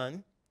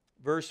done,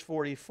 verse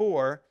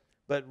 44,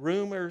 but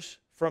rumors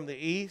from the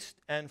east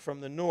and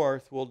from the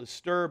north will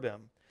disturb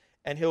him,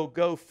 and he'll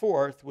go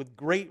forth with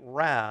great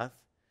wrath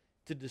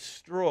to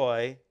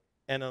destroy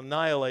and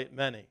annihilate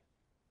many.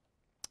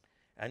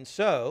 And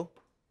so,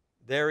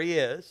 there he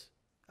is.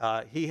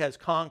 He has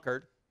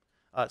conquered.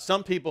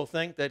 Some people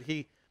think that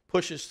he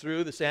pushes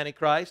through this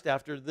Antichrist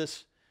after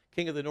this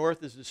king of the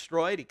north is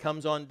destroyed. He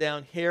comes on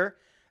down here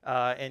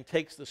and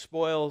takes the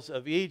spoils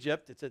of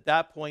Egypt. It's at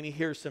that point he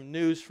hears some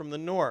news from the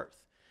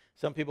north.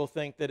 Some people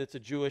think that it's a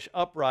Jewish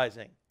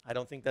uprising. I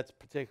don't think that's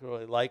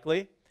particularly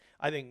likely.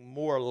 I think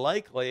more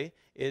likely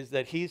is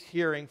that he's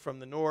hearing from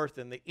the north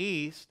and the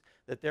east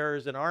that there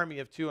is an army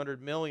of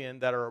 200 million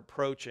that are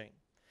approaching.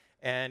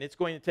 And it's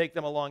going to take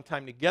them a long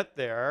time to get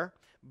there,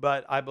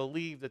 but I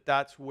believe that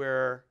that's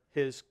where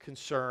his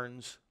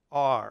concerns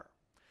are.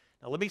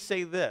 Now let me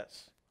say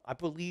this. I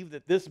believe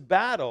that this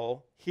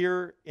battle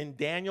here in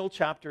Daniel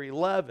chapter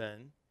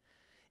 11,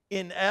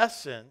 in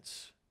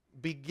essence,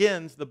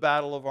 begins the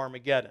Battle of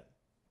Armageddon.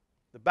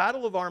 The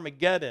Battle of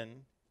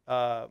Armageddon,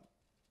 the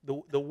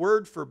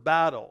word for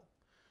battle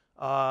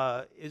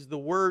is the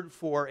word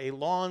for a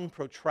long,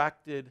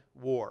 protracted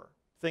war.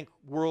 Think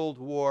World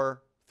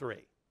War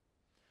III.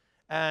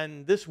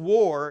 And this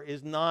war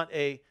is not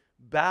a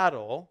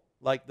battle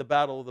like the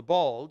Battle of the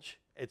Bulge.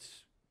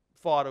 It's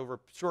fought over a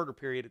shorter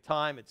period of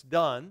time. It's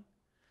done.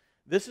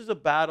 This is a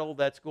battle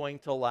that's going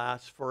to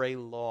last for a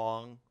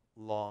long,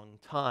 long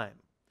time.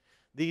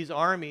 These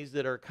armies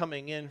that are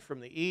coming in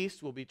from the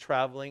east will be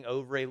traveling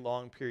over a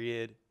long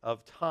period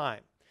of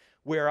time.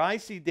 Where I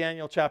see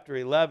Daniel chapter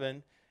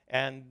 11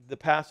 and the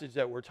passage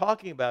that we're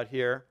talking about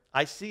here,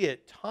 I see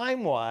it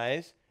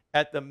time-wise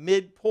at the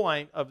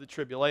midpoint of the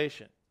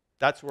tribulation.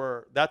 That's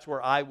where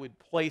I would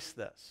place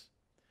this.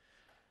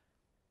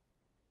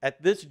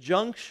 At this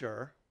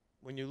juncture,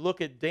 when you look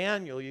at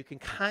Daniel, you can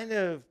kind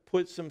of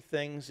put some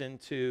things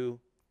into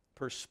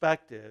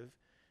perspective,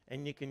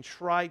 and you can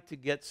try to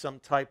get some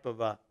type of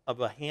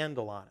a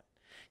handle on it.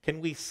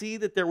 Can we see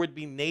that there would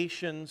be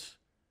nations?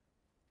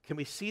 Can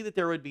we see that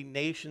there would be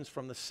nations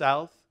from the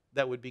south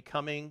that would be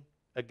coming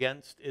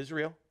against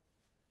Israel?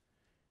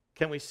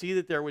 Can we see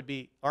that there would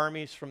be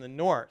armies from the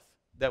north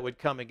that would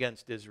come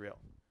against Israel?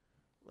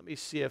 Let me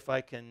see if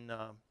I can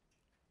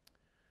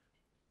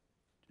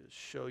just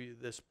show you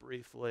this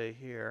briefly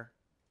here.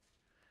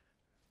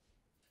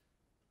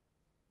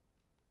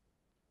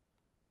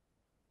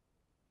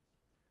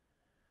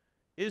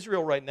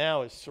 Israel right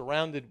now is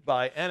surrounded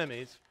by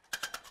enemies.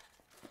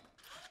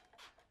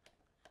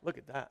 Look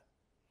at that.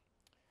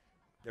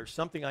 There's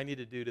something I need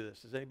to do to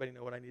this. Does anybody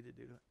know what I need to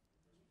do to it?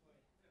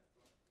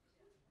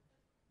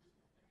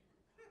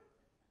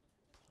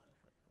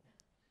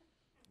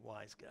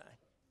 Wise guy.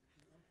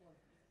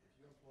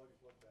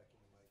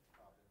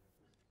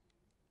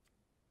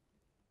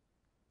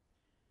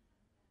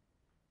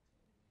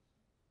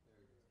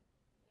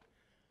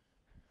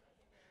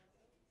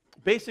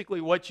 Basically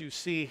what you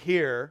see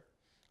here,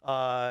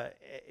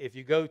 if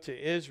you go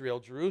to Israel,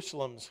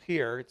 Jerusalem's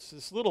here. It's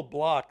this little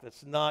block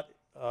that's not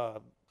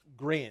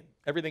green.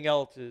 Everything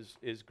else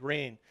is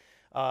green.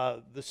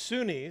 The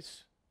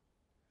Sunnis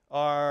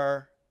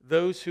are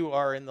those who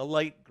are in the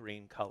light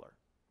green color.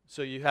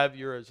 So you have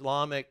your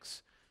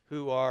Islamics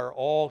who are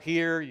all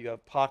here. You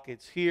have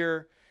pockets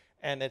here.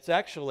 And it's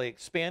actually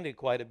expanded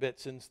quite a bit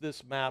since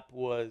this map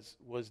was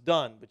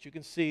done. But you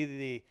can see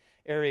the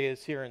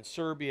areas here in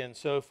Serbia and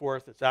so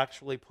forth. It's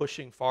actually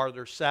pushing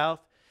farther south.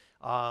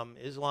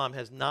 Islam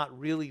has not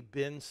really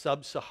been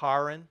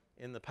sub-Saharan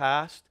in the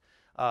past,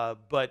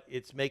 but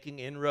it's making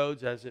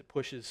inroads as it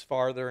pushes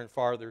farther and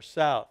farther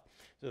south.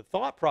 So the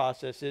thought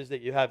process is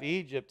that you have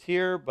Egypt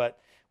here, but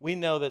we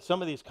know that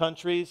some of these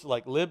countries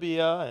like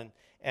Libya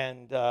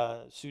and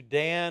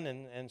Sudan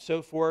and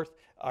so forth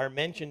are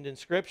mentioned in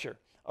Scripture.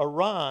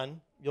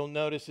 Iran, you'll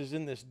notice, is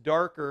in this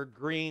darker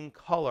green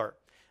color.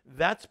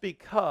 That's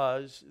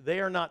because they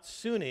are not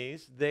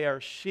Sunnis, they are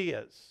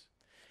Shias.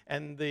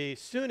 And the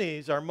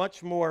Sunnis are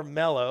much more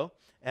mellow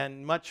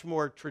and much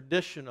more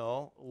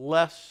traditional,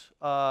 less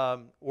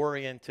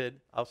oriented,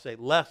 I'll say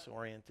less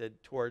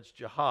oriented towards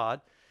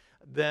jihad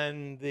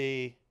than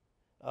the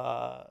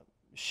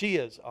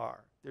Shias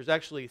are. There's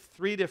actually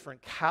 3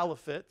 different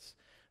caliphates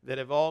that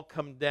have all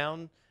come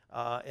down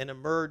and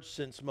emerged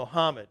since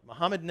Muhammad.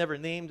 Muhammad never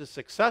named a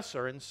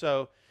successor, and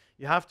so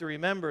you have to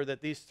remember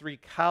that these 3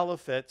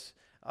 caliphates,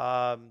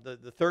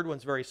 the third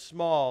one's very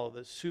small.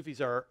 The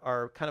Sufis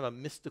are kind of a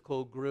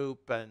mystical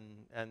group,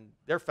 and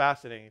they're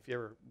fascinating if you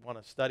ever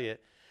want to study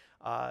it.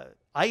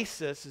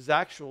 ISIS is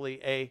actually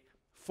a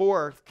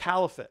 4th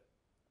caliphate.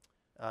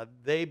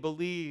 They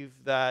believe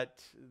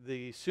that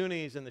the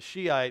Sunnis and the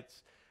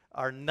Shiites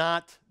are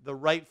not the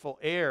rightful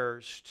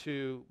heirs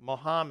to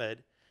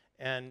Muhammad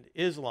and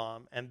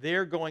Islam, and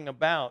they're going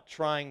about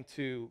trying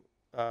to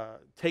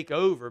take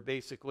over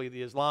basically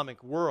the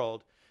Islamic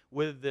world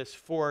with this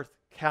fourth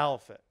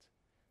caliphate.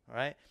 All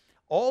right?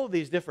 All of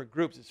these different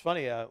groups, it's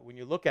funny when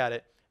you look at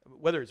it,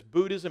 whether it's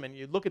Buddhism, and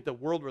you look at the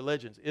world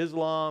religions,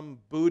 Islam,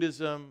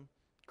 Buddhism,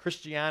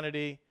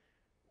 Christianity,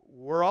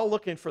 we're all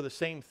looking for the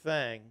same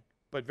thing,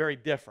 but very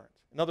different.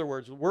 In other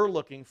words, we're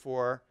looking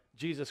for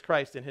Jesus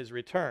Christ in his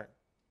return.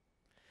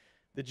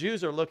 The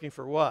Jews are looking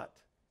for what?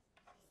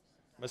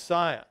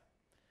 Messiah.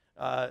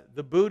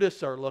 The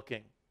Buddhists are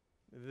looking.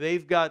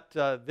 They've got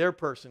their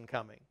person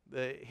coming.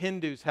 The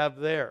Hindus have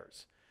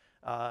theirs.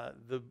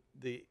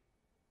 The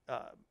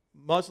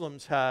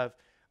Muslims have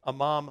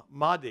Imam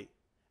Mahdi,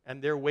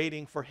 and they're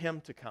waiting for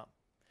him to come.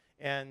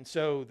 And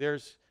so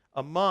there's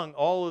among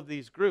all of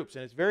these groups,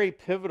 and it's very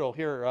pivotal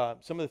here,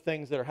 some of the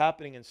things that are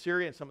happening in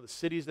Syria and some of the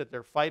cities that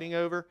they're fighting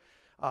over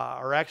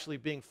are actually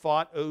being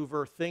fought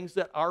over things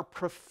that are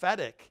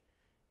prophetic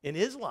in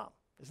Islam.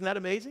 Isn't that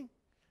amazing?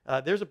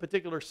 There's a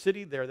particular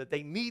city there that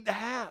they need to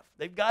have.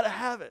 They've got to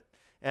have it.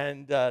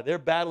 And they're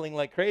battling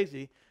like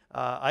crazy,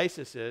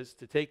 ISIS is,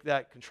 to take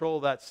that control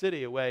of that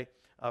city away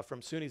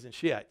from Sunnis and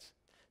Shiites.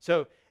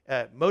 So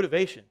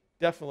motivation,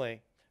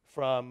 definitely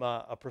from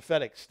a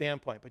prophetic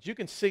standpoint. But you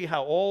can see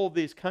how all of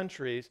these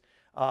countries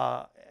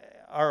are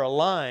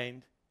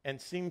aligned and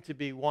seem to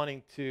be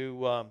wanting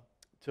to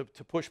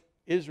push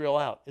Israel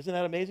out. Isn't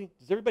that amazing?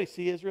 Does everybody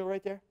see Israel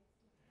right there?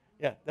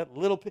 Yeah, that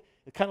little,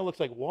 it kind of looks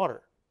like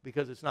water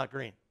because it's not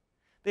green.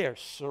 They are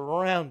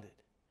surrounded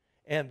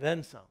and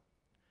then some.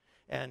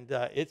 And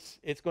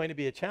it's going to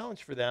be a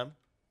challenge for them,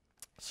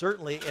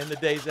 certainly in the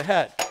days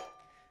ahead.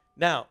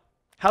 Now,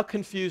 how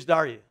confused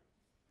are you?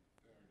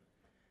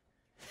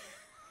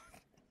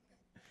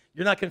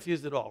 You're not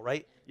confused at all,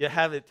 right? You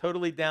have it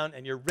totally down,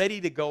 and you're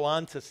ready to go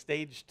on to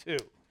stage 2. Is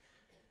there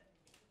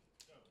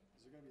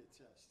going to be a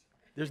test?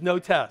 There's no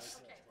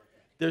test.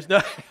 There's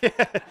no.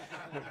 As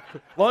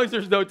long as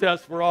there's no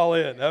test, we're all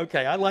in.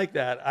 Okay, I like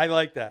that. I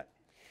like that.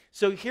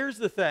 So here's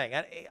the thing.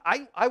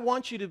 I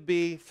want you to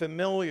be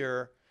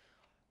familiar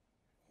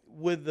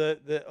with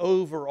the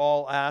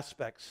overall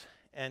aspects,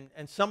 and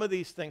some of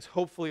these things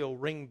hopefully will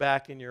ring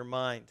back in your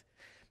mind.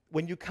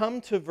 When you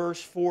come to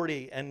verse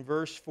 40 and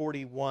verse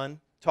 41,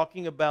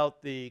 talking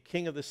about the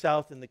king of the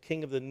south and the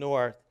king of the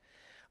north,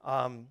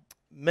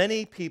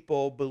 many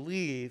people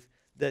believe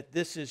that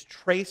this is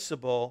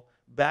traceable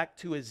back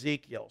to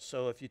Ezekiel.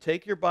 So if you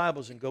take your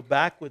Bibles and go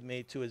back with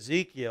me to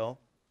Ezekiel,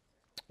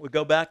 we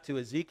go back to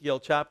Ezekiel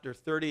chapter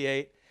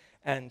 38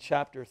 and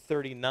chapter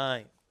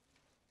 39.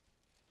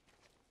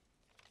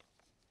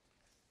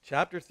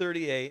 Chapter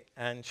 38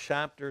 and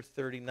chapter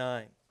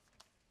 39.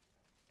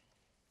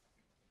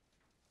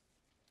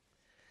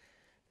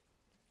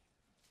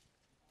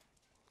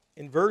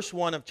 In verse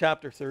 1 of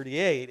chapter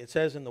 38, it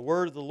says, "And the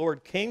word of the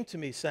Lord came to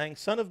me, saying,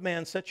 Son of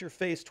man, set your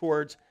face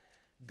towards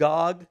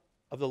Gog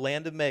of the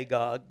land of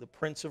Magog, the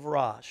prince of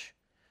Rosh,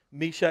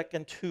 Meshech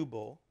and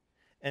Tubal,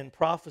 and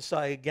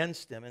prophesy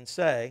against him, and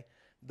say,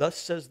 Thus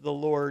says the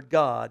Lord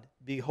God,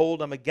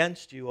 Behold, I'm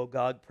against you, O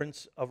Gog,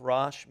 prince of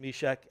Rosh,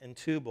 Meshech, and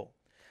Tubal.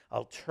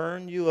 I'll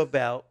turn you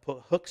about,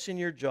 put hooks in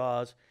your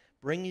jaws,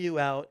 bring you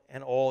out,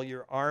 and all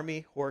your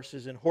army,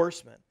 horses, and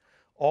horsemen,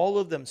 all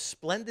of them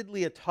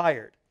splendidly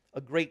attired,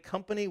 a great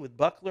company with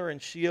buckler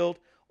and shield,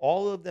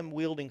 all of them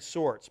wielding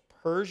swords.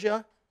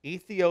 Persia,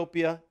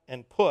 Ethiopia,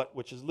 and Put,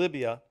 which is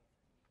Libya,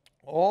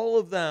 all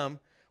of them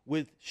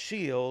with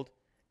shield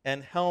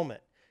and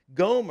helmet.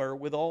 Gomer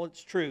with all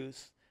its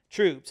troops,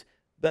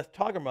 Beth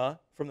Togarmah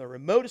from the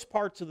remotest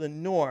parts of the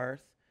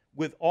north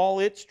with all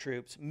its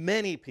troops,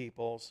 many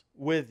peoples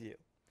with you."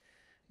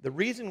 The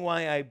reason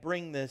why I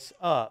bring this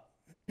up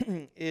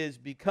is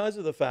because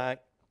of the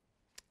fact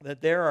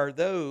that there are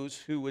those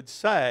who would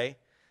say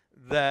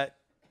that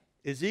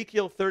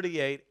Ezekiel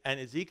 38 and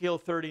Ezekiel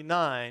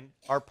 39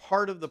 are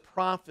part of the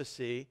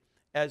prophecy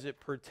as it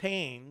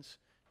pertains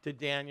to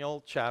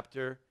Daniel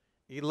chapter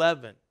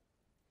 11.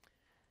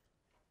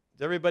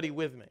 Is everybody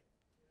with me?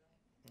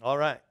 All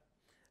right.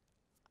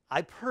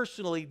 I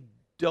personally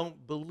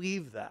don't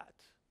believe that.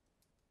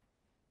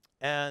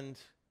 And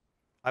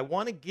I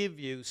want to give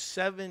you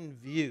 7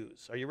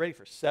 views. Are you ready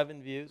for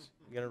 7 views?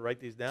 You're going to write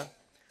these down?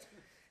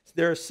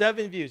 There are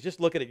 7 views. Just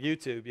look at it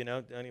YouTube,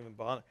 don't even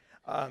bother.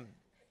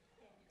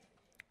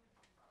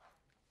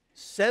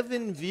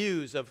 7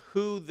 views of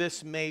who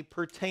this may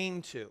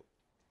pertain to.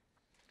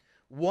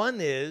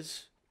 One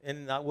is,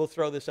 and we'll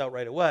throw this out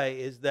right away,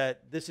 is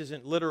that this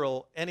isn't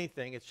literal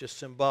anything, it's just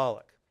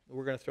symbolic.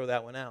 We're going to throw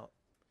that one out.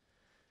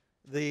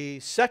 The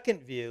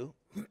second view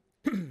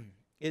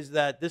is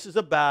that this is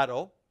a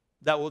battle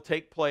that will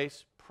take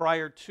place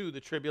prior to the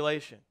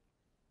tribulation.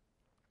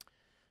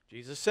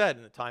 Jesus said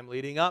in the time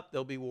leading up,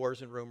 there'll be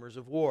wars and rumors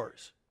of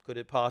wars. Could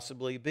it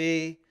possibly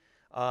be?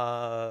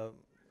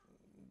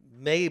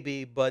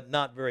 Maybe, but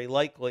not very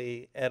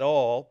likely at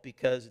all,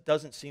 because it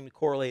doesn't seem to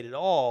correlate at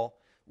all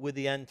with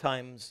the end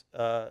times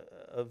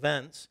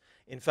events.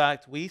 In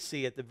fact, we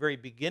see at the very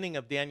beginning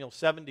of Daniel's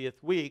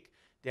 70th week,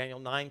 Daniel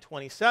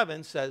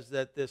 9:27 says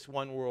that this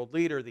one world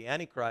leader, the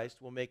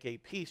Antichrist, will make a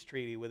peace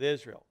treaty with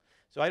Israel.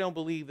 So I don't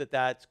believe that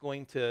that's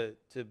going to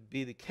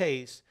be the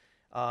case,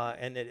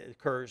 and it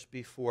occurs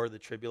before the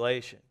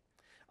tribulation.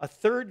 A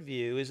third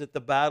view is that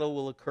the battle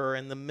will occur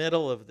in the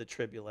middle of the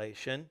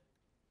tribulation,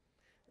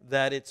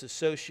 that it's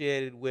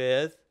associated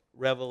with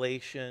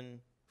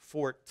Revelation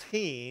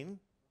 14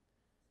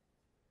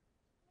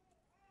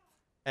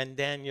 and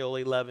Daniel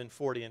 11,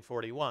 40, and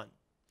 41.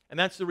 And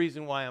that's the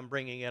reason why I'm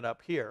bringing it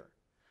up here.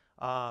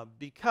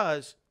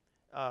 Because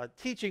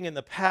teaching in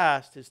the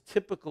past has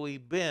typically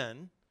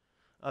been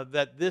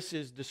that this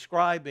is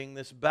describing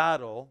this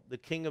battle, the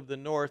king of the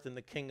north and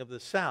the king of the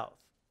south.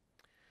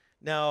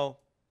 Now,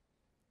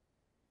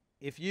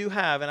 if you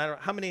have, and I don't,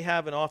 how many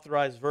have an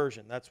authorized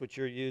version? That's what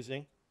you're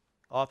using,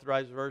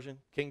 authorized version,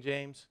 King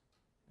James,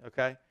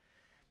 okay?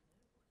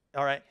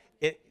 All right,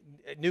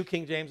 New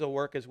King James will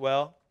work as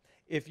well.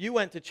 If you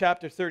went to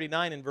chapter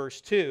 39 and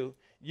verse 2,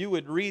 you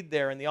would read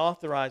there in the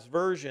authorized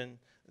version,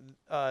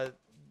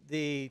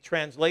 the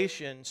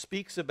translation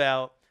speaks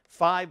about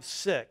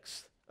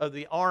 5/6 of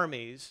the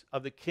armies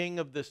of the king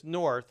of this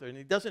north, and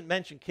he doesn't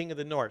mention king of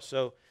the north,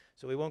 so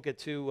we won't get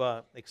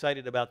too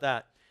excited about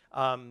that.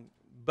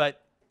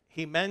 But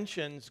he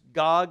mentions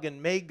Gog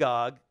and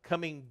Magog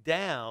coming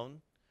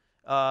down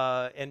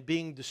and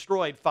being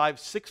destroyed,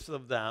 5/6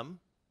 of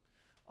them,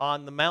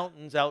 on the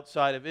mountains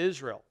outside of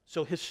Israel.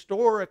 So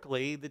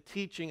historically, the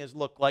teaching has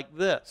looked like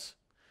this.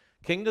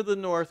 King of the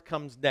north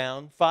comes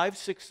down,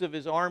 5/6 of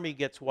his army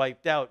gets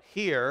wiped out.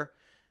 Here,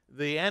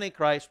 the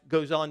Antichrist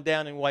goes on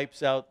down and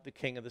wipes out the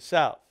king of the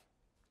south.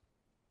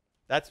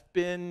 That's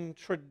been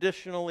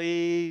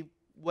traditionally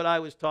what I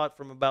was taught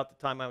from about the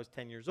time I was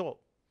 10 years old.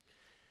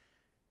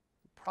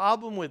 The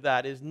problem with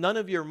that is none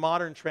of your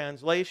modern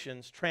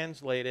translations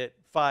translate it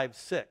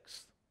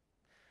 5/6.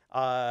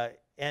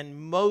 And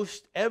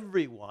most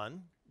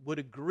everyone would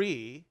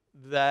agree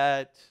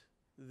that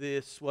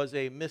this was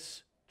a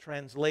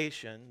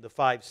mistranslation, the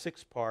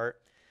 5/6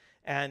 part.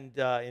 And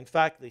in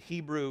fact, the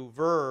Hebrew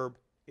verb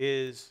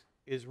is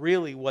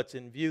really what's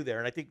in view there.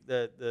 And I think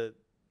the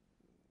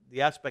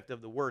aspect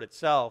of the word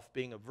itself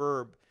being a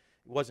verb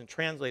wasn't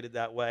translated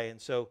that way. And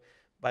so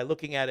by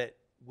looking at it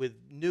with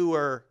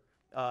newer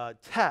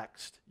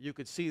text, you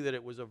could see that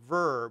it was a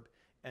verb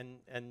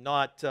and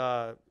not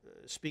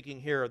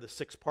speaking here of the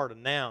 6th part of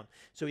noun.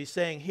 So he's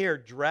saying here,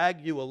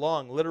 drag you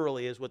along,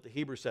 literally is what the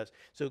Hebrew says.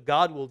 So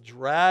God will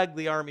drag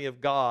the army of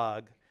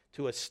Gog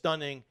to a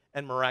stunning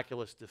and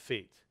miraculous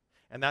defeat.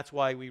 And that's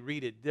why we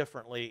read it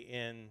differently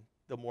in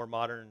the more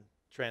modern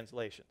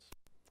translations.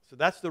 So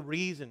that's the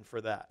reason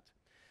for that.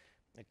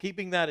 And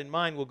keeping that in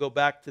mind, we'll go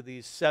back to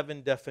these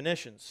 7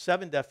 definitions.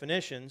 7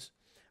 definitions,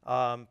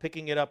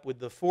 picking it up with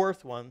the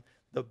 4th one,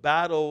 the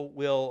battle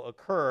will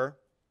occur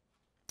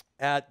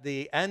at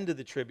the end of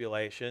the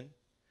tribulation,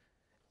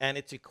 and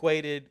it's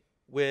equated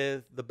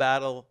with the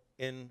battle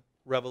in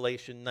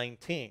Revelation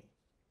 19.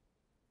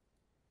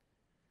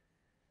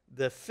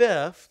 The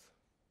 5th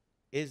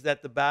is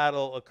that the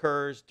battle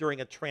occurs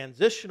during a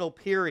transitional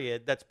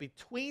period that's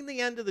between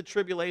the end of the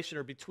tribulation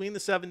or between the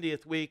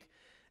 70th week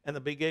and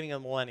the beginning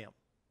of the millennium.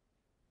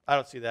 I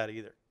don't see that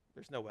either.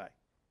 There's no way.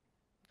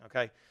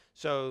 Okay?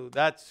 So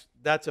that's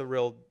a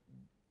real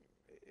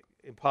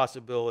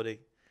impossibility.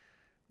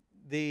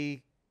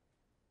 The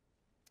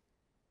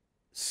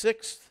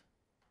 6th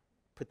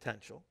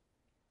potential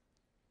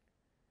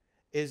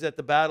is that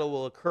the battle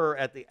will occur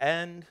at the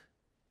end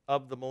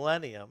of the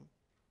millennium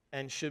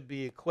and should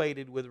be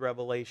equated with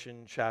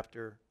Revelation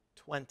chapter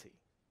 20.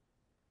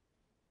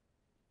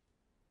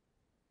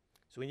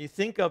 So when you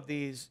think of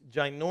these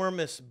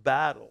ginormous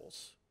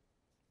battles,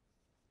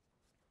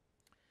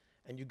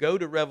 and you go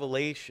to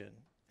Revelation,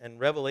 and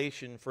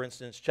Revelation, for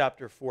instance,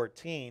 chapter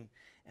 14,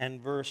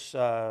 and verse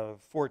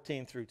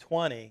 14 through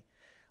 20,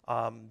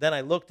 then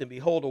I looked, and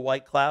behold, a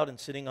white cloud, and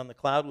sitting on the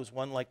cloud was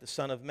one like the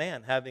Son of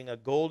Man, having a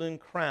golden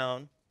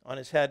crown on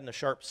his head and a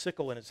sharp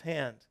sickle in his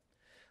hand.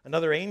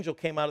 Another angel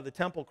came out of the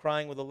temple,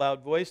 crying with a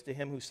loud voice to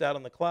him who sat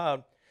on the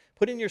cloud,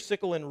 "Put in your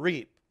sickle and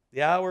reap.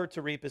 The hour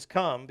to reap is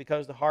come,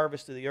 because the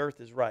harvest of the earth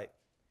is ripe."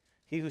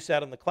 He who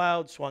sat on the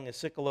cloud swung his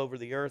sickle over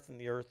the earth, and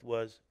the earth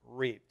was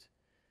reaped.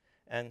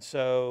 And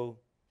so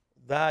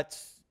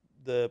that's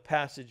the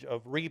passage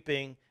of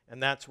reaping,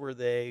 and that's where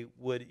they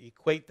would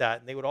equate that.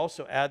 And they would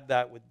also add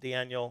that with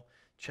Daniel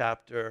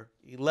chapter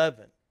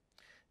 11.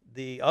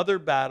 The other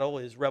battle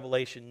is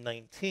Revelation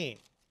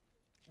 19.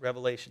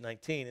 Revelation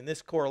 19. And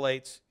this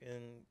correlates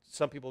in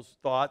some people's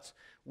thoughts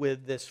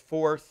with this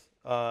fourth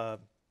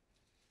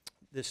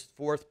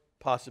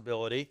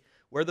possibility,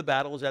 where the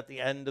battle is at the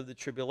end of the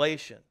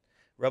tribulation.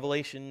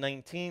 Revelation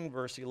 19,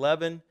 verse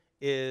 11,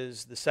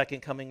 is the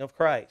second coming of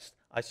Christ.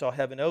 I saw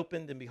heaven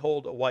opened, and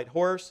behold, a white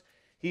horse.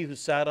 He who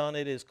sat on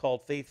it is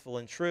called Faithful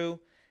and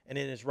True, and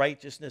in his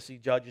righteousness he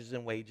judges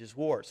and wages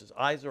wars. His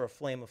eyes are a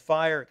flame of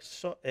fire,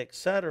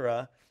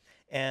 etc.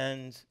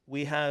 And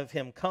we have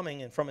him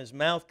coming, and from his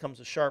mouth comes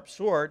a sharp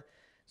sword,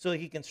 so that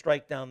he can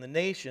strike down the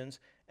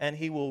nations, and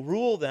he will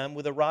rule them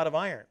with a rod of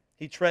iron.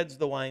 He treads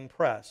the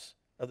winepress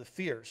of the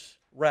fierce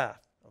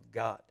wrath of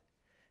God.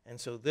 And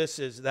so this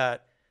is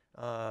that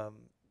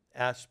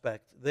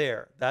aspect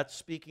there. That's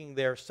speaking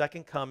there,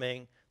 second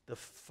coming, the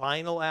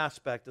final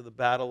aspect of the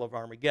Battle of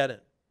Armageddon.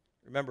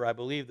 Remember, I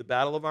believe the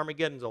Battle of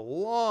Armageddon is a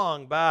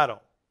long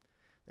battle.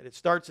 And it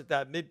starts at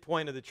that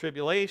midpoint of the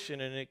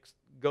tribulation, and it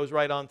goes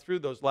right on through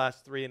those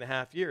last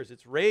 3.5 years.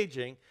 It's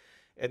raging,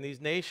 and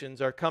these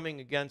nations are coming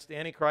against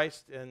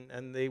Antichrist,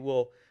 and they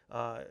will,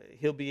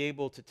 he'll be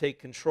able to take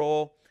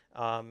control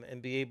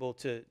and be able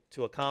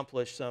to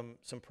accomplish some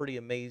pretty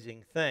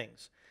amazing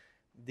things.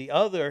 The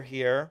other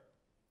here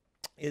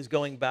is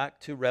going back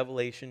to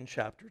Revelation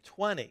chapter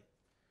 20.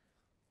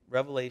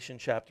 Revelation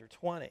chapter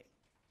 20.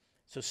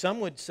 So some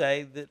would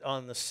say that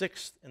on the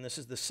sixth, and this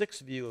is the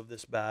sixth view of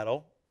this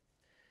battle,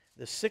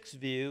 the sixth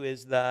view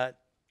is that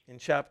in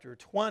chapter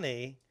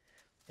 20,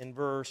 in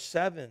verse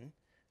 7,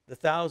 the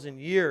 1,000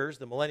 years,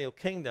 the millennial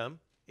kingdom,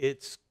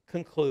 it's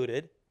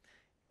concluded.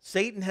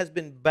 Satan has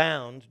been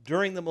bound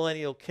during the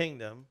millennial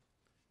kingdom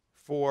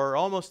for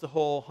almost the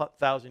whole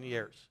 1,000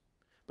 years.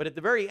 But at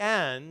the very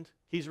end,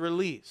 he's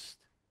released.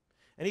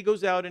 And he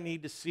goes out and he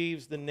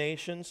deceives the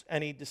nations,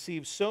 and he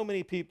deceives so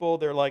many people,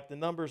 they're like the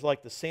numbers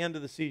like the sand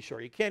of the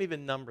seashore. You can't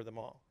even number them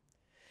all.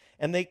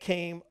 And they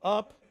came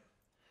up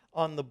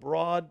on the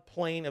broad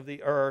plain of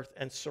the earth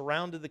and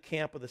surrounded the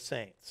camp of the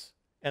saints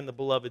and the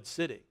beloved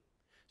city.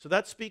 So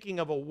that's speaking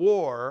of a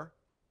war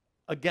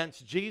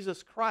against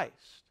Jesus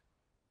Christ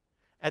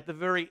at the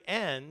very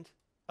end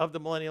of the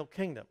millennial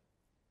kingdom.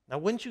 Now,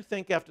 wouldn't you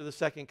think after the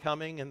second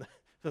coming and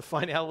the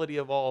finality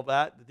of all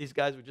that these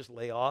guys would just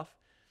lay off?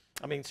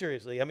 I mean,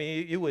 seriously, I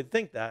mean, you would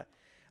think that.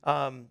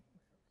 And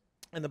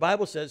the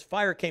Bible says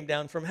fire came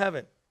down from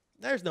heaven.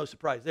 There's no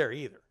surprise there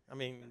either. I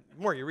mean,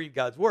 the more you read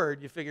God's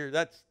word, you figure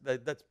that's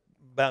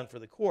bound for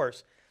the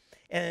course.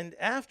 And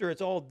after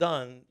it's all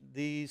done,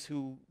 these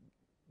who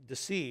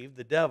deceived,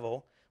 the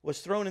devil, was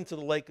thrown into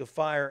the lake of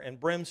fire and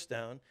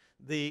brimstone.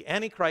 The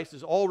Antichrist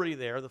is already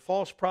there. The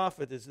false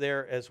prophet is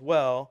there as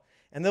well.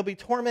 And they'll be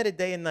tormented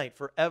day and night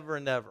forever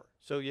and ever.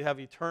 So you have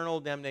eternal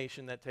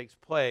damnation that takes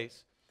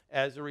place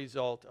as a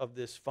result of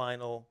this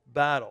final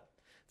battle.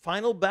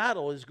 Final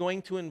battle is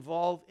going to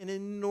involve an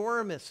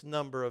enormous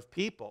number of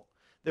people.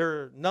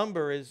 Their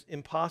number is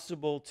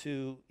impossible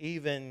to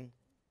even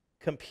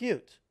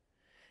compute.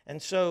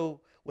 And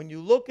so when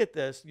you look at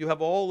this, you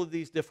have all of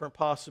these different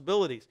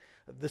possibilities.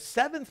 The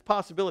seventh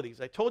possibilities,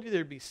 I told you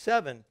there'd be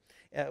seven.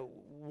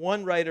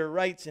 One writer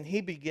writes, and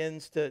he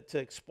begins to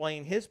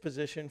explain his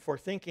position for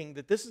thinking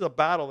that this is a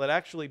battle that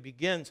actually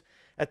begins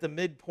at the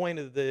midpoint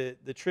of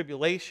the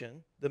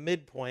tribulation, the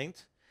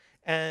midpoint,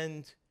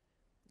 and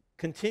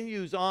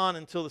continues on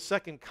until the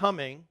second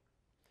coming,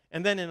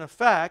 and then in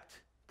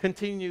effect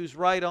continues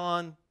right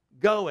on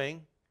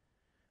going.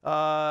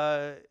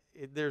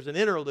 There's an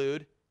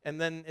interlude,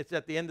 and then it's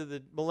at the end of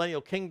the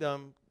millennial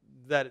kingdom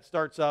that it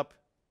starts up,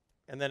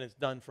 and then it's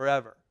done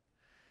forever.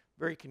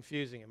 Very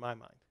confusing in my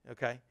mind,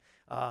 okay,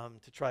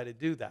 to try to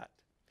do that.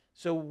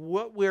 So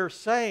what we're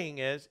saying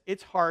is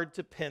it's hard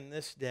to pin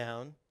this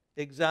down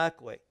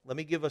exactly. Let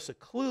me give us a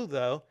clue,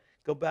 though.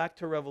 Go back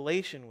to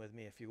Revelation with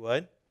me, if you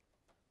would,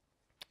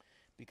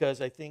 because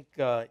I think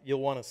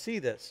you'll want to see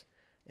this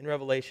in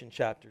Revelation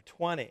chapter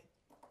 20.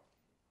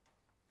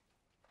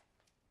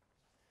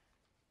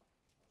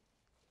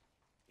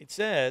 It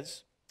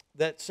says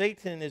that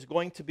Satan is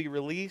going to be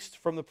released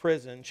from the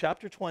prison,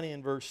 chapter 20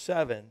 and verse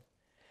 7,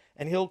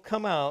 and he'll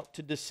come out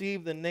to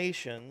deceive the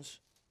nations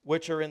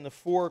which are in the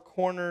four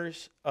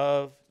corners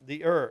of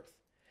the earth,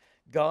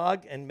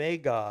 Gog and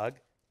Magog,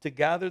 to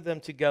gather them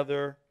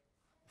together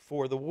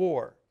for the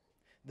war.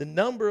 The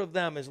number of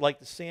them is like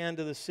the sand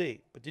of the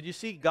sea. But did you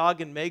see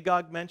Gog and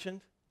Magog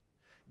mentioned?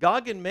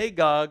 Gog and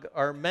Magog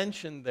are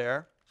mentioned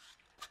there.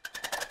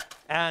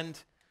 And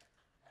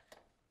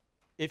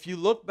if you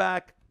look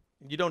back,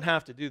 you don't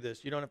have to do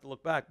this, you don't have to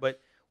look back,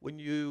 but when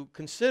you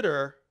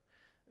consider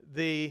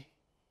the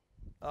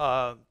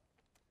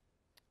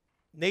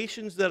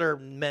nations that are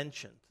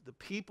mentioned, the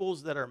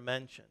peoples that are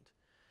mentioned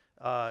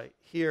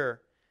here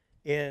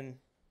in,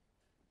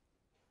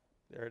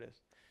 there it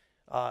is,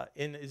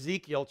 in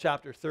Ezekiel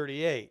chapter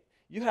 38,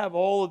 you have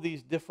all of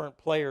these different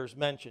players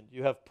mentioned.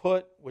 You have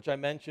Put, which I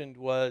mentioned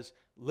was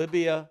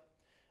Libya.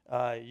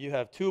 You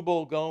have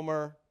Tubal,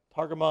 Gomer,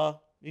 Togarmah,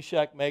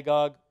 Meshech,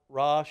 Magog,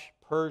 Rosh,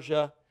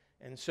 Persia,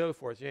 and so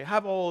forth. So you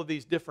have all of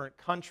these different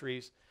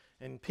countries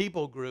and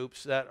people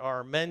groups that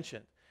are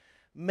mentioned.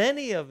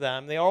 Many of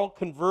them, they are all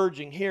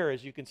converging here,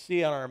 as you can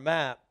see on our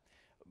map.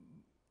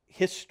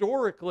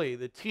 Historically,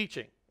 the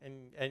teaching,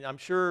 and I'm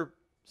sure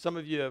some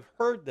of you have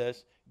heard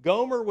this,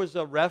 Gomer was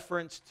a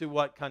reference to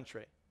what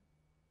country?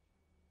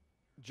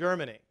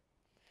 Germany.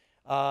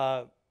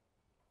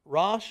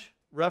 Rosh,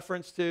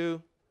 reference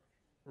to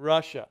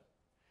Russia,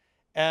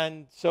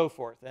 and so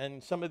forth.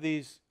 And some of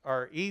these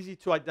are easy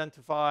to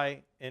identify,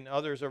 and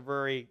others are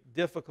very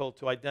difficult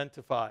to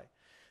identify.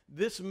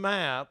 This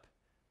map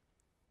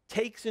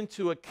takes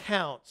into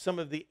account some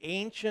of the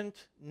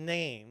ancient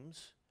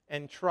names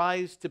and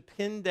tries to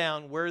pin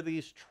down where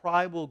these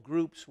tribal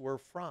groups were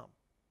from.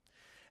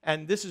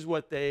 And this is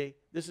where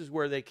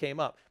they came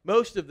up.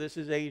 Most of this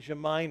is Asia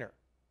Minor.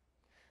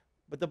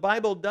 But the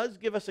Bible does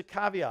give us a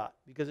caveat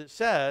because it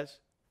says,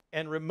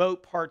 and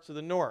remote parts of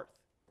the north.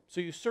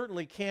 So you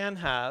certainly can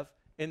have,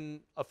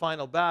 in a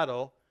final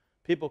battle,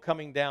 people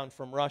coming down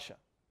from Russia.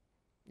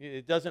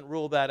 It doesn't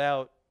rule that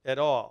out at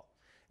all.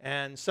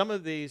 And some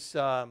of these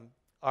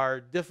are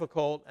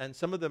difficult, and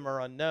some of them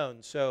are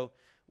unknown. So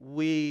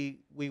we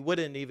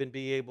wouldn't even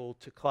be able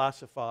to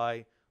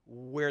classify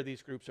where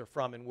these groups are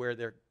from and where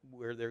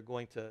they're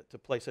going to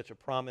play such a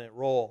prominent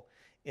role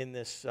in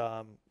this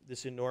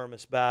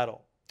enormous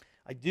battle.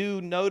 I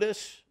do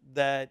notice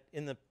that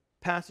in the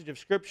passage of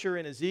Scripture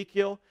in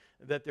Ezekiel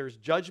that there's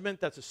judgment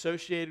that's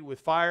associated with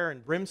fire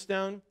and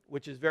brimstone,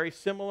 which is very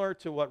similar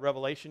to what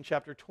Revelation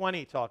chapter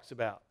 20 talks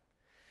about.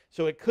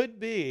 So it could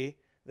be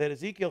that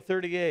Ezekiel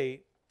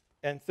 38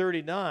 and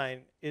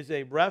 39 is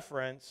a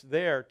reference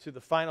there to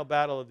the final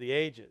battle of the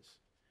ages.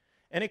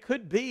 And it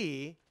could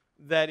be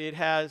that it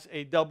has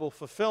a double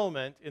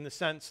fulfillment in the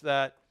sense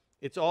that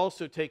it's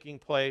also taking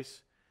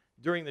place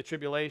during the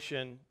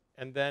tribulation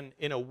and then,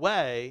 in a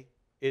way,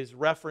 is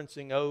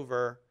referencing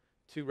over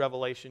to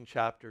Revelation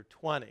chapter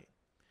 20.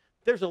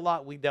 There's a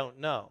lot we don't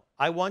know.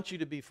 I want you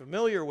to be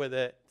familiar with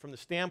it from the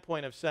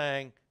standpoint of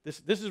saying,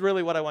 this is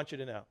really what I want you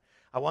to know.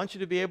 I want you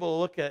to be able to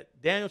look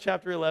at Daniel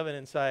chapter 11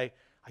 and say,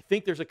 I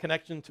think there's a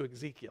connection to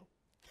Ezekiel.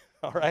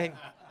 All right?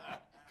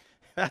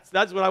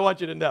 That's what I want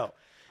you to know.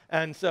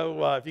 And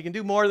so if you can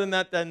do more than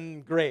that,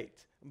 then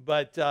great.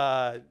 But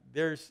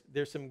there's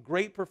some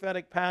great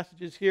prophetic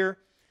passages here.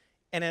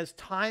 And as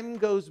time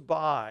goes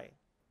by,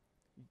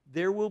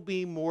 there will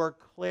be more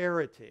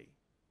clarity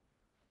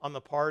on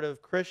the part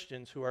of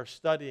Christians who are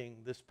studying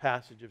this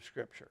passage of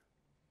Scripture.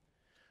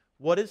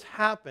 What has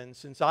happened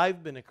since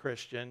I've been a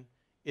Christian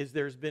is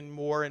there's been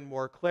more and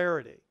more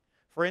clarity.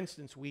 For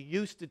instance, we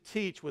used to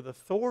teach with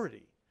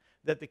authority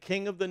that the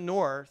king of the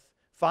north,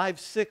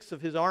 5/6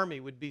 of his army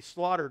would be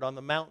slaughtered on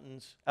the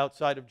mountains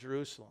outside of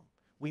Jerusalem.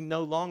 We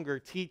no longer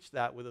teach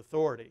that with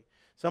authority.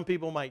 Some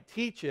people might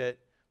teach it,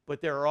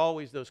 but there are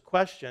always those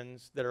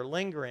questions that are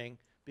lingering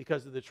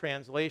because of the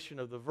translation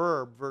of the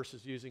verb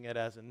versus using it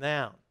as a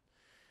noun.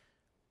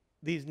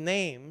 These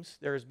names,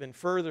 there has been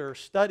further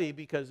study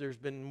because there's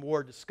been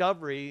more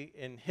discovery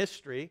in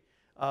history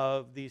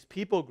of these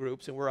people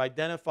groups, and we're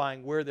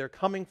identifying where they're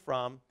coming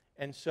from.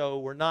 And so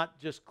we're not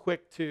just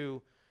quick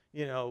to,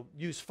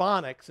 use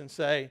phonics and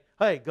say,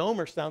 hey,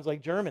 Gomer sounds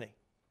like Germany.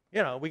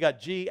 We got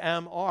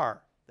GMR.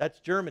 That's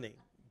Germany.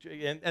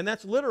 And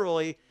that's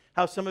literally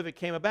how some of it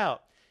came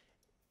about.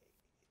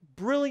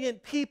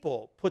 Brilliant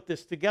people put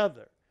this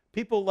together.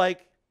 People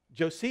like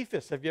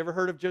Josephus. Have you ever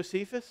heard of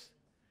Josephus?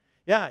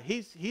 Yeah,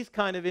 he's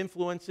kind of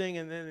influencing,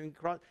 and then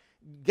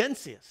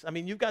Gensius. I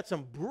mean, you've got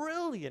some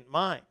brilliant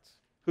minds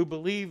who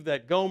believe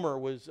that Gomer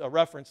was a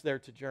reference there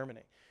to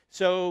Germany.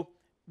 So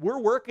we're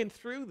working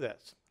through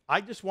this. I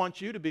just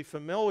want you to be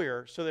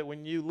familiar so that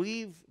when you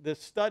leave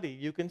this study,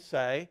 you can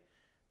say,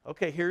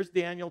 okay, here's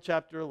Daniel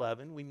chapter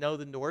 11. We know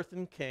the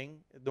northern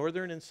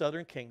and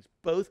southern kings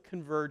both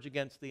converge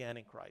against the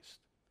Antichrist.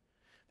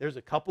 There's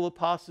a couple of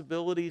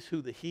possibilities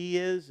who the he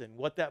is and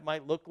what that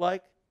might look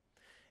like.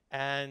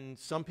 And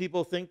some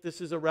people think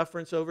this is a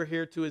reference over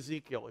here to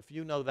Ezekiel. If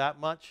you know that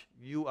much,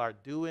 you are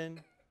doing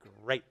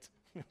great.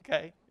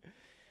 Okay?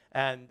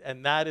 And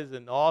that is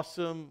an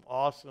awesome,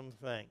 awesome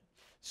thing.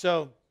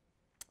 So,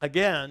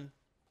 again,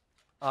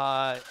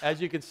 as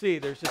you can see,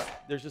 there's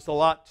just a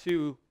lot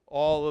to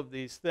all of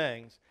these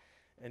things.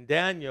 And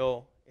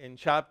Daniel, in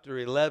chapter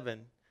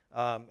 11,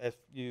 if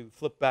you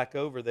flip back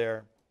over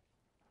there,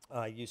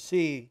 you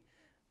see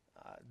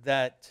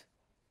that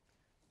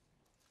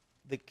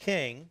the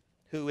king,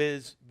 who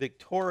is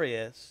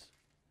victorious,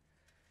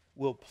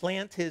 will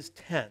plant his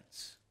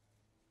tents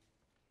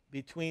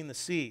between the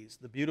seas,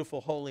 the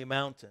beautiful holy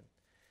mountain.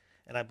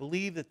 And I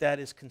believe that that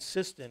is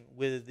consistent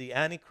with the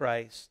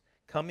Antichrist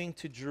coming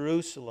to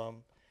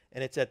Jerusalem,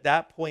 and it's at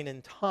that point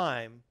in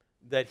time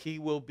that he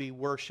will be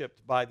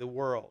worshipped by the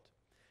world.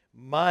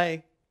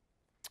 My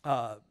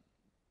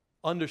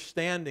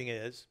understanding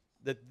is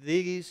that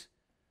these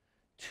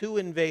two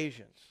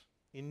invasions,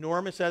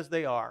 enormous as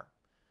they are,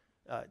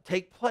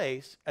 take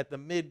place at the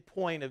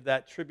midpoint of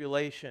that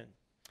tribulation.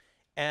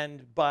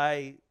 And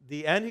by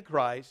the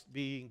Antichrist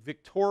being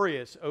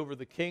victorious over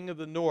the king of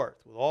the north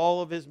with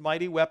all of his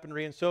mighty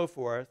weaponry and so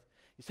forth,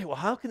 you say, well,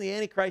 how can the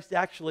Antichrist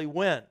actually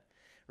win?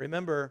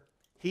 Remember,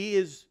 he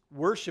is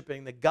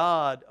worshiping the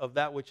God of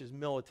that which is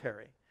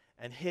military,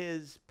 and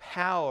his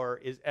power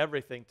is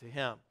everything to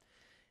him.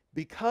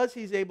 Because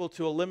he's able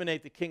to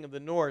eliminate the king of the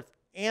north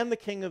and the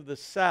king of the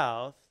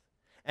south,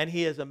 and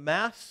he has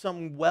amassed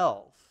some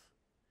wealth,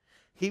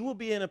 he will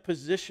be in a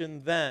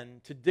position then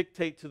to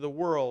dictate to the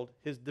world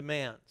his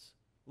demands.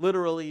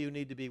 Literally, you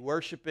need to be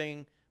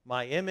worshiping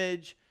my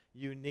image.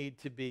 You need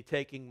to be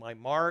taking my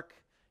mark.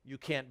 You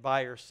can't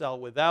buy or sell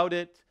without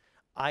it.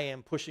 I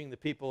am pushing the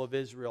people of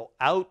Israel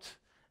out.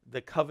 The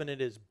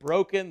covenant is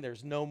broken.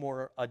 There's no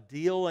more a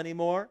deal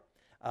anymore.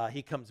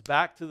 He comes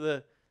back to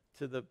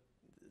the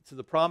to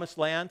the promised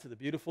land, to the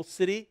beautiful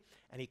city,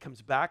 and he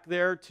comes back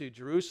there to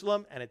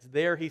Jerusalem, and it's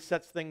there he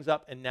sets things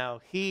up, and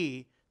now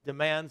he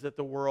demands that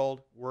the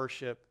world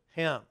worship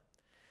him.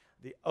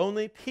 The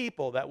only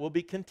people that will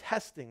be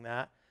contesting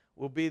that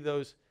will be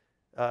those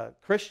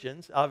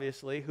Christians,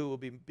 obviously, who will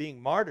be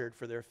being martyred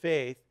for their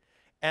faith,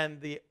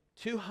 and the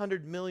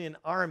 200 million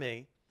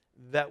army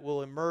that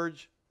will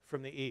emerge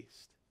from the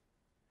east.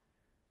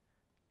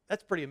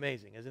 That's pretty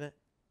amazing, isn't it?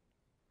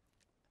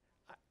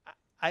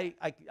 I'm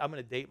going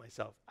to date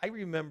myself. I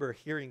remember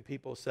hearing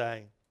people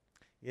say,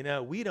 you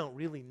know, we don't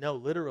really know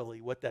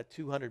literally what that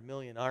 200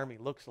 million army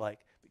looks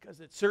like,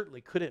 because it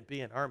certainly couldn't be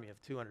an army of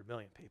 200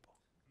 million people.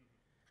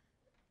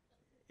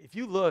 If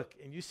you look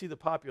and you see the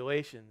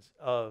populations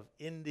of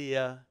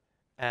India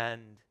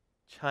and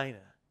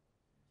China,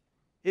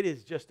 it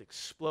is just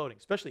exploding,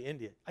 especially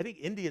India. I think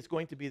India is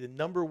going to be the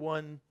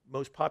 #1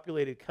 most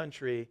populated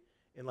country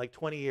in like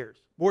 20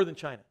 years, more than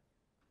China.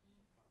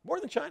 More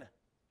than China.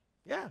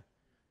 Yeah.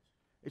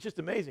 It's just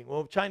amazing.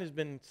 Well, China's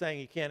been saying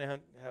you can't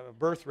have a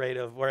birth rate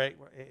of, right,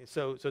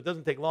 so it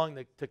doesn't take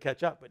long to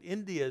catch up. But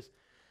India's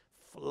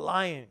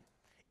flying.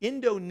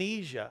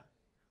 Indonesia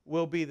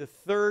will be the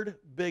 3rd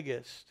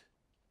biggest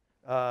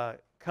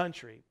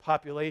country,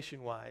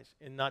 population-wise,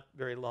 in not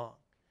very long.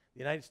 The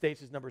United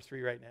States is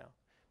 #3 right now,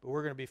 but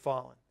we're going to be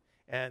falling.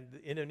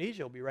 And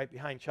Indonesia will be right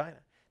behind China.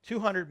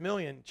 200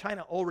 million,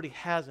 China already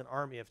has an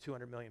army of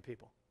 200 million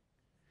people.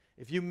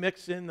 If you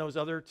mix in those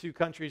other 2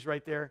 countries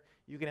right there,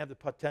 you can have the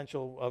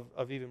potential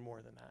of even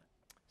more than that.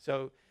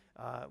 So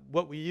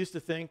what we used to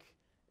think,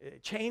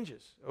 it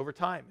changes over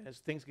time. As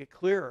things get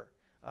clearer,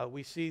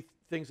 we see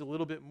things a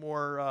little bit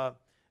more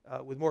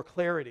with more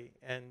clarity,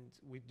 and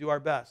we do our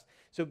best.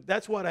 So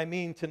that's what I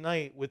mean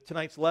tonight with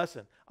tonight's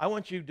lesson. I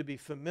want you to be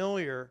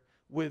familiar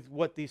with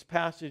what these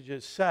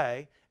passages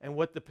say and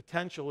what the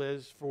potential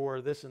is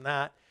for this and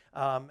that,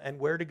 and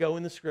where to go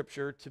in the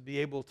Scripture to be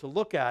able to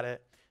look at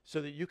it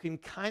so that you can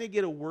kind of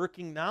get a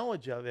working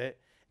knowledge of it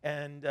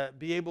and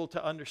be able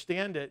to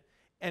understand it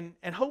and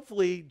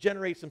hopefully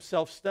generate some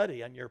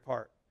self-study on your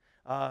part.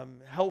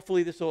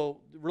 Hopefully this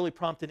will really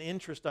prompt an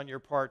interest on your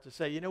part to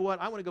say, you know what,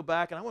 I want to go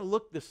back and I want to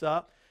look this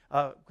up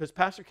because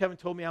Pastor Kevin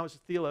told me I was a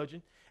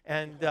theologian,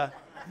 and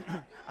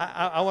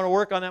I want to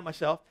work on that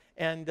myself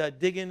and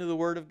dig into the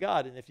Word of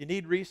God. And if you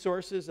need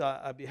resources,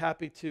 I'd be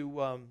happy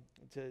to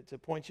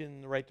point you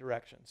in the right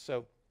direction.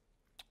 So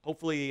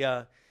hopefully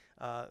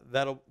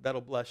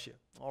that'll bless you.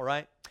 All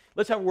right,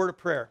 let's have a word of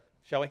prayer,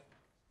 shall we?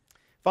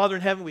 Father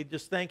in heaven, we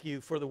just thank you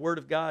for the Word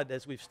of God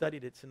as we've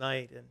studied it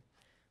tonight. And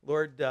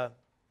Lord,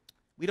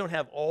 we don't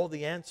have all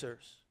the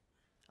answers,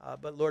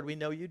 but Lord, we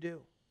know you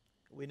do.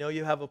 We know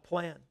you have a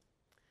plan.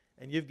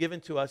 And you've given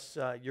to us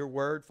your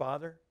word,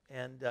 Father,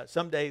 and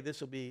someday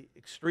this will be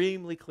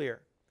extremely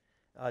clear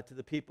to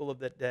the people of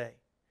that day.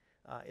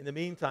 In the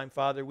meantime,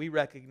 Father, we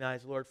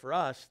recognize, Lord, for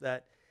us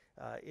that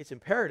it's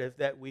imperative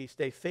that we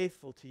stay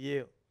faithful to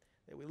you,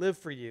 that we live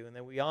for you, and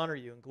that we honor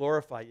you and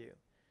glorify you,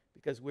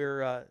 because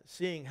we're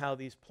seeing how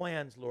these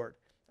plans, Lord,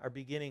 are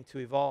beginning to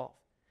evolve.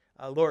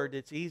 Lord,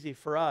 it's easy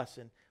for us,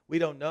 and we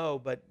don't know,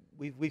 but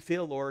we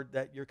feel, Lord,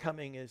 that your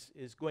coming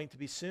is going to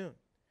be soon.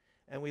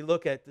 And we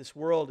look at this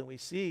world and we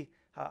see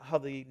how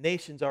the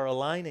nations are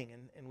aligning,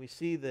 and we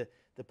see the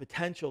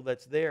potential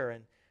that's there.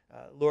 And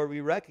Lord,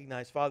 we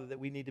recognize, Father, that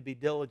we need to be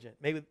diligent.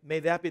 May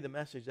that be the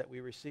message that we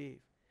receive.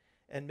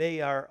 And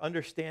may our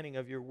understanding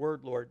of your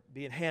word, Lord,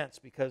 be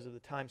enhanced because of the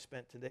time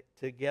spent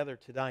together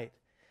tonight.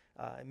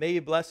 And may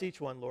you bless each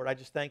one, Lord. I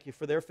just thank you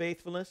for their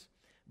faithfulness,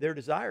 their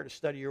desire to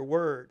study your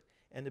word,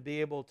 and to be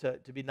able to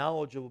be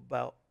knowledgeable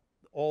about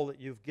all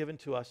that you've given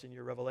to us in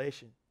your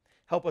revelation.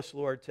 Help us,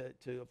 Lord,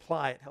 to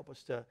apply it. Help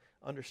us to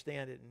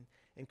understand it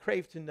and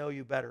crave to know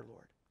you better,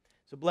 Lord.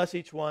 So bless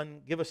each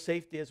one. Give us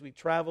safety as we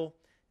travel,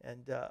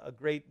 and a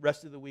great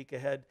rest of the week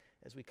ahead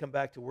as we come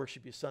back to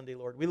worship you Sunday,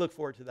 Lord. We look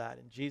forward to that.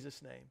 In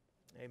Jesus' name,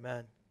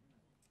 amen.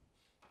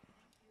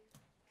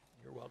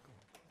 You're welcome.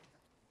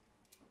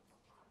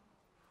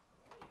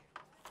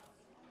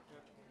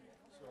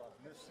 So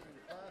I've missed some of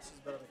the classes,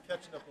 but I've been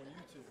catching up on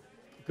YouTube.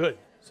 Good.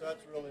 So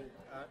that's really,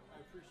 I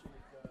appreciate